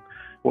job and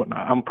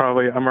whatnot. I'm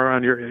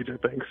around your age, I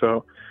think.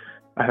 So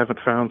I haven't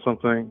found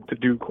something to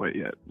do quite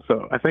yet.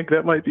 So I think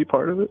that might be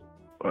part of it,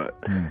 but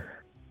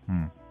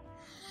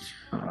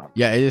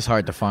yeah, it is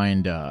hard to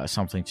find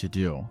something to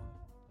do.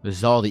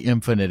 There's all the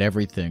infinite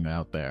everything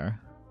out there.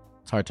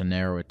 It's hard to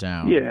narrow it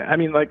down. Yeah, I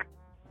mean, like,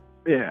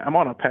 yeah, I'm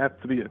on a path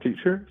to be a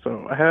teacher,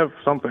 so I have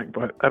something,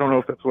 but I don't know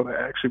if that's what I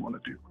actually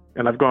want to do.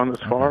 And I've gone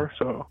this far,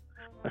 so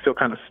I feel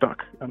kind of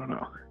stuck. I don't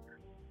know.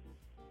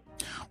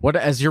 What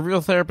has your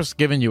real therapist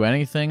given you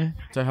anything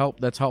to help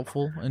that's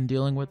helpful in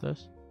dealing with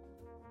this?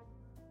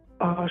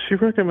 She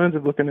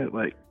recommended looking at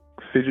like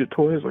fidget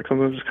toys, like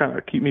something to just kind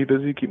of keep me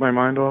busy, keep my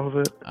mind off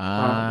of it.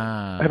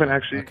 I haven't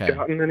actually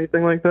gotten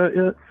anything like that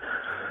yet.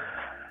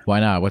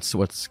 Why not?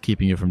 What's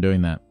keeping you from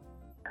doing that?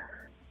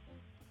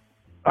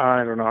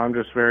 I don't know. I'm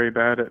just very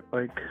bad at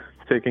like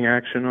taking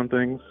action on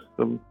things.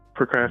 The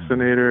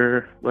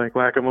procrastinator, like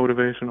lack of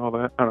motivation, all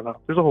that. I don't know.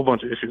 There's a whole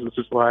bunch of issues. It's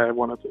just why I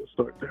wanted to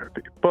start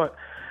therapy. But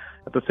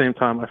at the same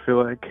time, I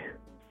feel like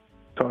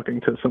talking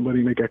to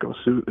somebody in a gecko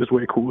suit is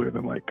way cooler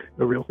than like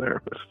a real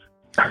therapist.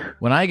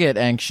 When I get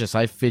anxious,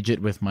 I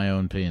fidget with my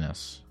own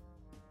penis.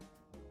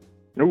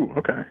 Oh,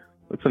 okay.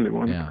 That's a new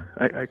one. Yeah.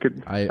 I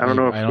don't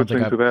know if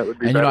switching to that would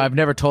be better. I've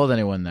never told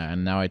anyone that,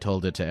 and now I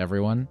told it to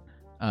everyone.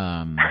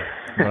 When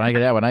I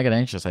get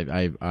anxious,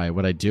 I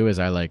what I do is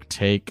I like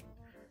take.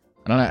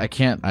 I'm not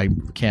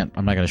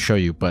going to show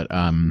you, but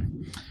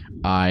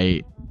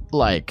I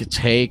like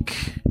take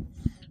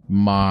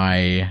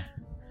my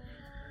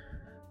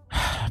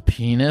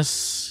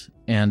penis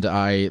and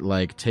I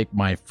like take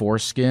my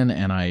foreskin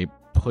and I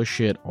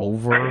push it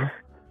over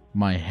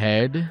my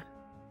head,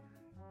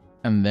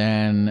 and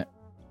then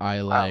I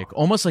like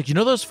almost like, you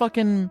know those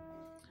fucking,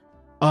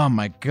 oh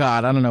my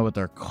god, I don't know what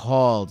they're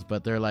called,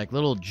 but they're like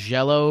little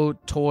Jello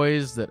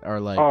toys that are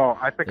like,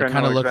 I think they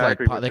kind of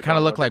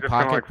look like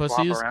pocket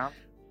pussies.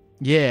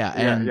 Yeah,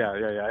 and yeah.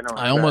 I know.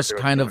 I almost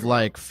kind of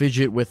like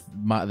fidget with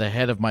the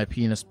head of my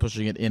penis,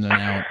 pushing it in and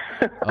out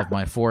of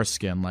my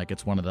foreskin, like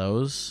it's one of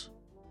those.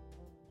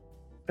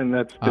 And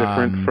that's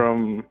different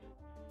from,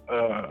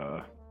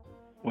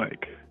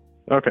 like,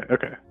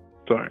 okay,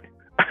 sorry.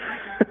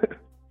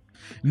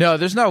 No,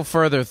 there's no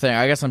further thing.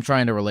 I guess I'm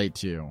trying to relate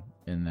to you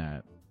in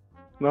that.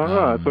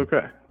 No, it's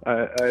okay.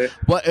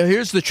 Well,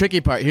 here's the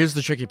tricky part. Here's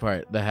the tricky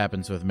part that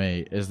happens with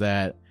me is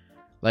that,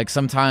 like,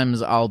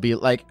 sometimes I'll be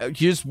like,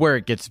 here's where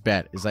it gets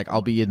bad. Is like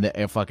I'll be in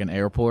the fucking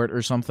airport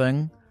or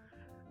something,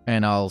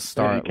 and I'll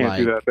start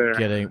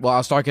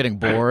I'll start getting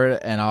bored,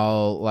 and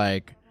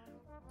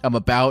I'm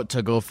about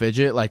to go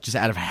fidget, like just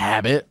out of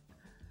habit,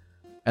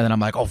 and then I'm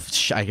like, oh,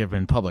 I get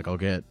in public,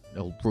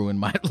 it'll ruin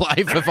my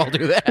life if I'll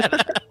do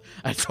that.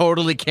 I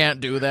totally can't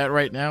do that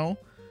right now.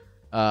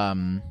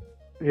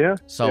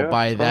 So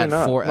by that,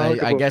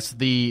 I guess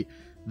the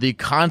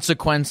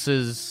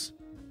consequences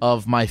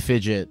of my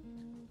fidget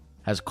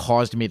has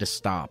caused me to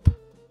stop.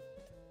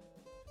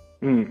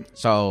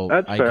 So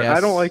that's fair. guess,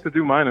 I don't like to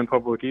do mine in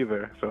public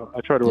either, so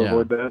I try to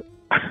avoid that.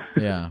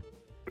 Yeah.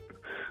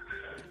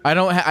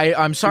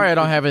 I'm sorry I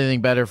don't have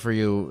anything better for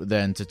you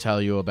than to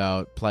tell you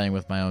about playing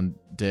with my own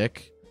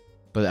dick,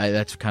 but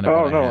that's kind of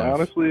what I have.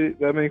 Honestly,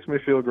 that makes me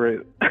feel great.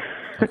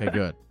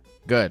 Okay,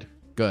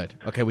 good.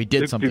 Okay, we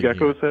did something. Do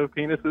geckos have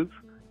penises?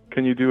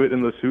 Can you do it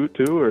in the suit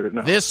too, or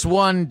no? This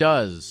one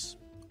does.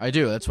 I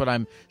do. That's what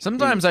I'm.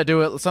 Sometimes I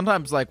do it.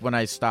 Sometimes, like when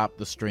I stop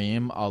the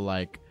stream, I'll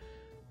like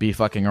be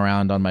fucking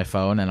around on my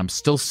phone, and I'm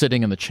still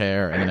sitting in the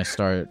chair, and then I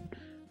start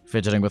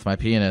fidgeting with my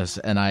penis,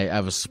 and I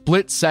have a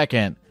split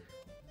second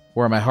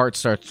where my heart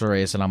starts to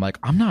race, and I'm like,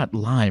 I'm not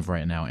live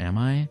right now, am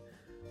I?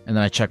 And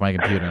then I check my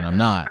computer, and I'm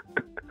not.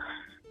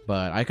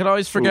 But I could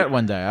always forget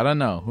one day. I don't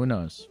know. Who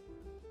knows?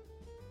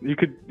 You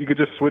could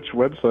just switch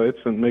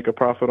websites and make a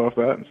profit off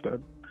that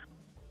instead.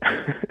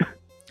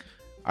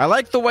 I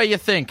like the way you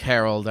think,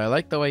 Harold. I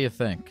like the way you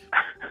think.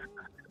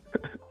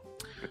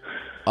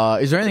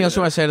 Is there anything else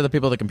you want to say to the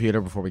people at the computer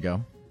before we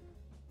go?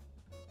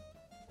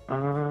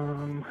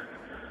 I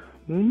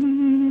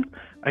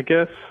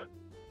guess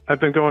I've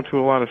been going to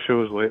a lot of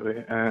shows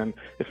lately, and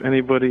if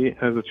anybody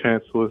has a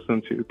chance to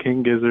listen to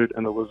King Gizzard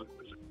and the Lizard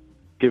Wizard,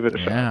 give it a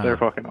shot. They're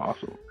fucking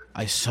awesome.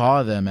 I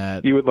saw them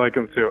at... You would like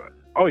them too.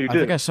 Oh, you did? I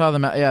think I saw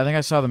them at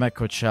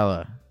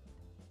Coachella.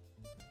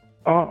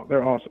 Oh,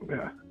 they're awesome,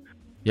 yeah.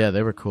 Yeah,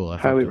 they were cool. I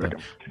highly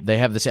recommend. They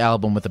have this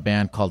album with a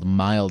band called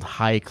Mild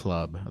High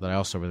Club that I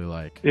also really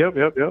like. Yep.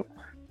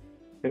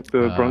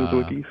 The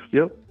Brunswick East,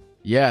 yep.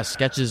 Yeah,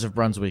 Sketches of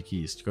Brunswick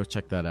East. Go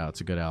check that out. It's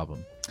a good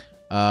album.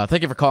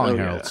 Thank you for calling,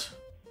 Harold.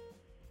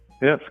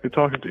 Yeah, it's good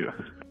talking to you.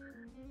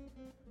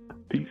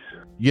 Peace.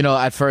 You know,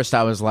 at first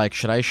I was like,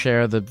 should I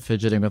share the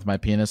fidgeting with my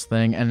penis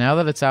thing? And now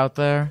that it's out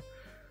there,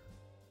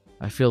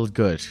 I feel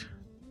good.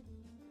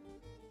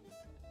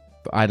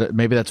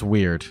 Maybe that's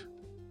weird,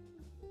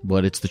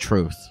 but it's the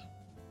truth.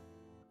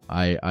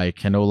 I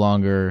can no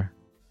longer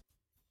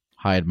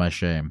hide my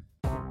shame.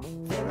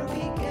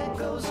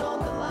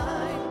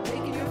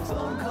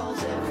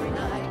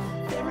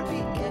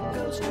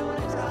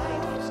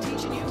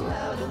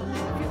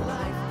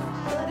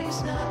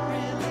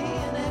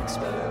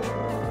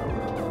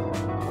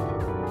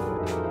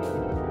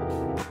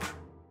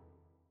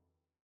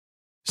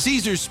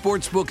 Caesars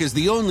Sportsbook is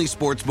the only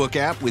sportsbook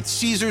app with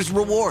Caesars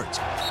Rewards.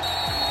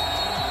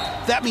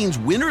 That means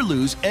win or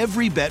lose,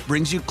 every bet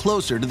brings you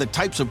closer to the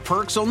types of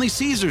perks only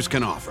Caesars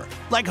can offer,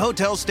 like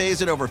hotel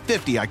stays at over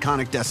 50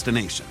 iconic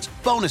destinations,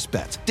 bonus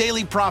bets,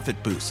 daily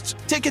profit boosts,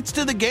 tickets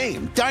to the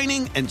game,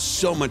 dining, and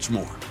so much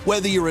more.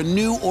 Whether you're a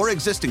new or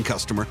existing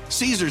customer,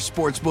 Caesars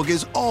Sportsbook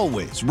is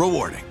always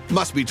rewarding.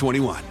 Must be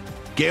 21.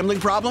 Gambling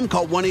problem?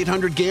 Call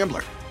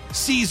 1-800-GAMBLER.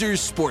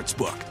 Caesars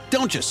Sportsbook.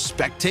 Don't just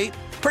spectate,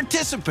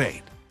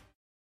 participate.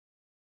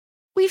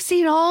 We've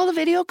seen all the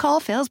video call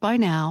fails by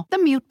now. The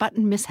mute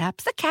button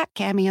mishaps, the cat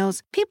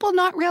cameos, people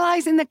not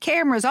realizing the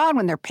camera's on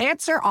when their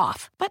pants are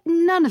off. But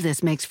none of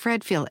this makes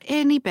Fred feel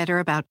any better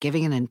about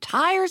giving an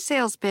entire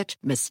sales pitch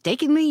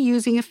mistakenly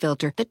using a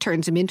filter that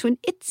turns him into an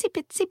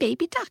itsy-bitsy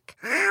baby duck.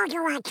 How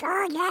do I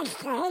turn this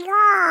thing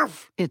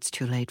off? It's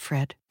too late,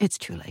 Fred. It's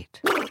too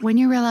late. When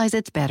you realize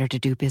it's better to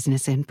do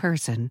business in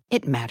person,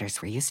 it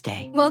matters where you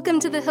stay. Welcome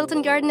to the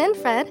Hilton Garden Inn,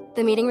 Fred.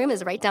 The meeting room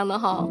is right down the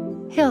hall.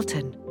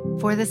 Hilton,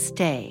 for the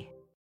stay.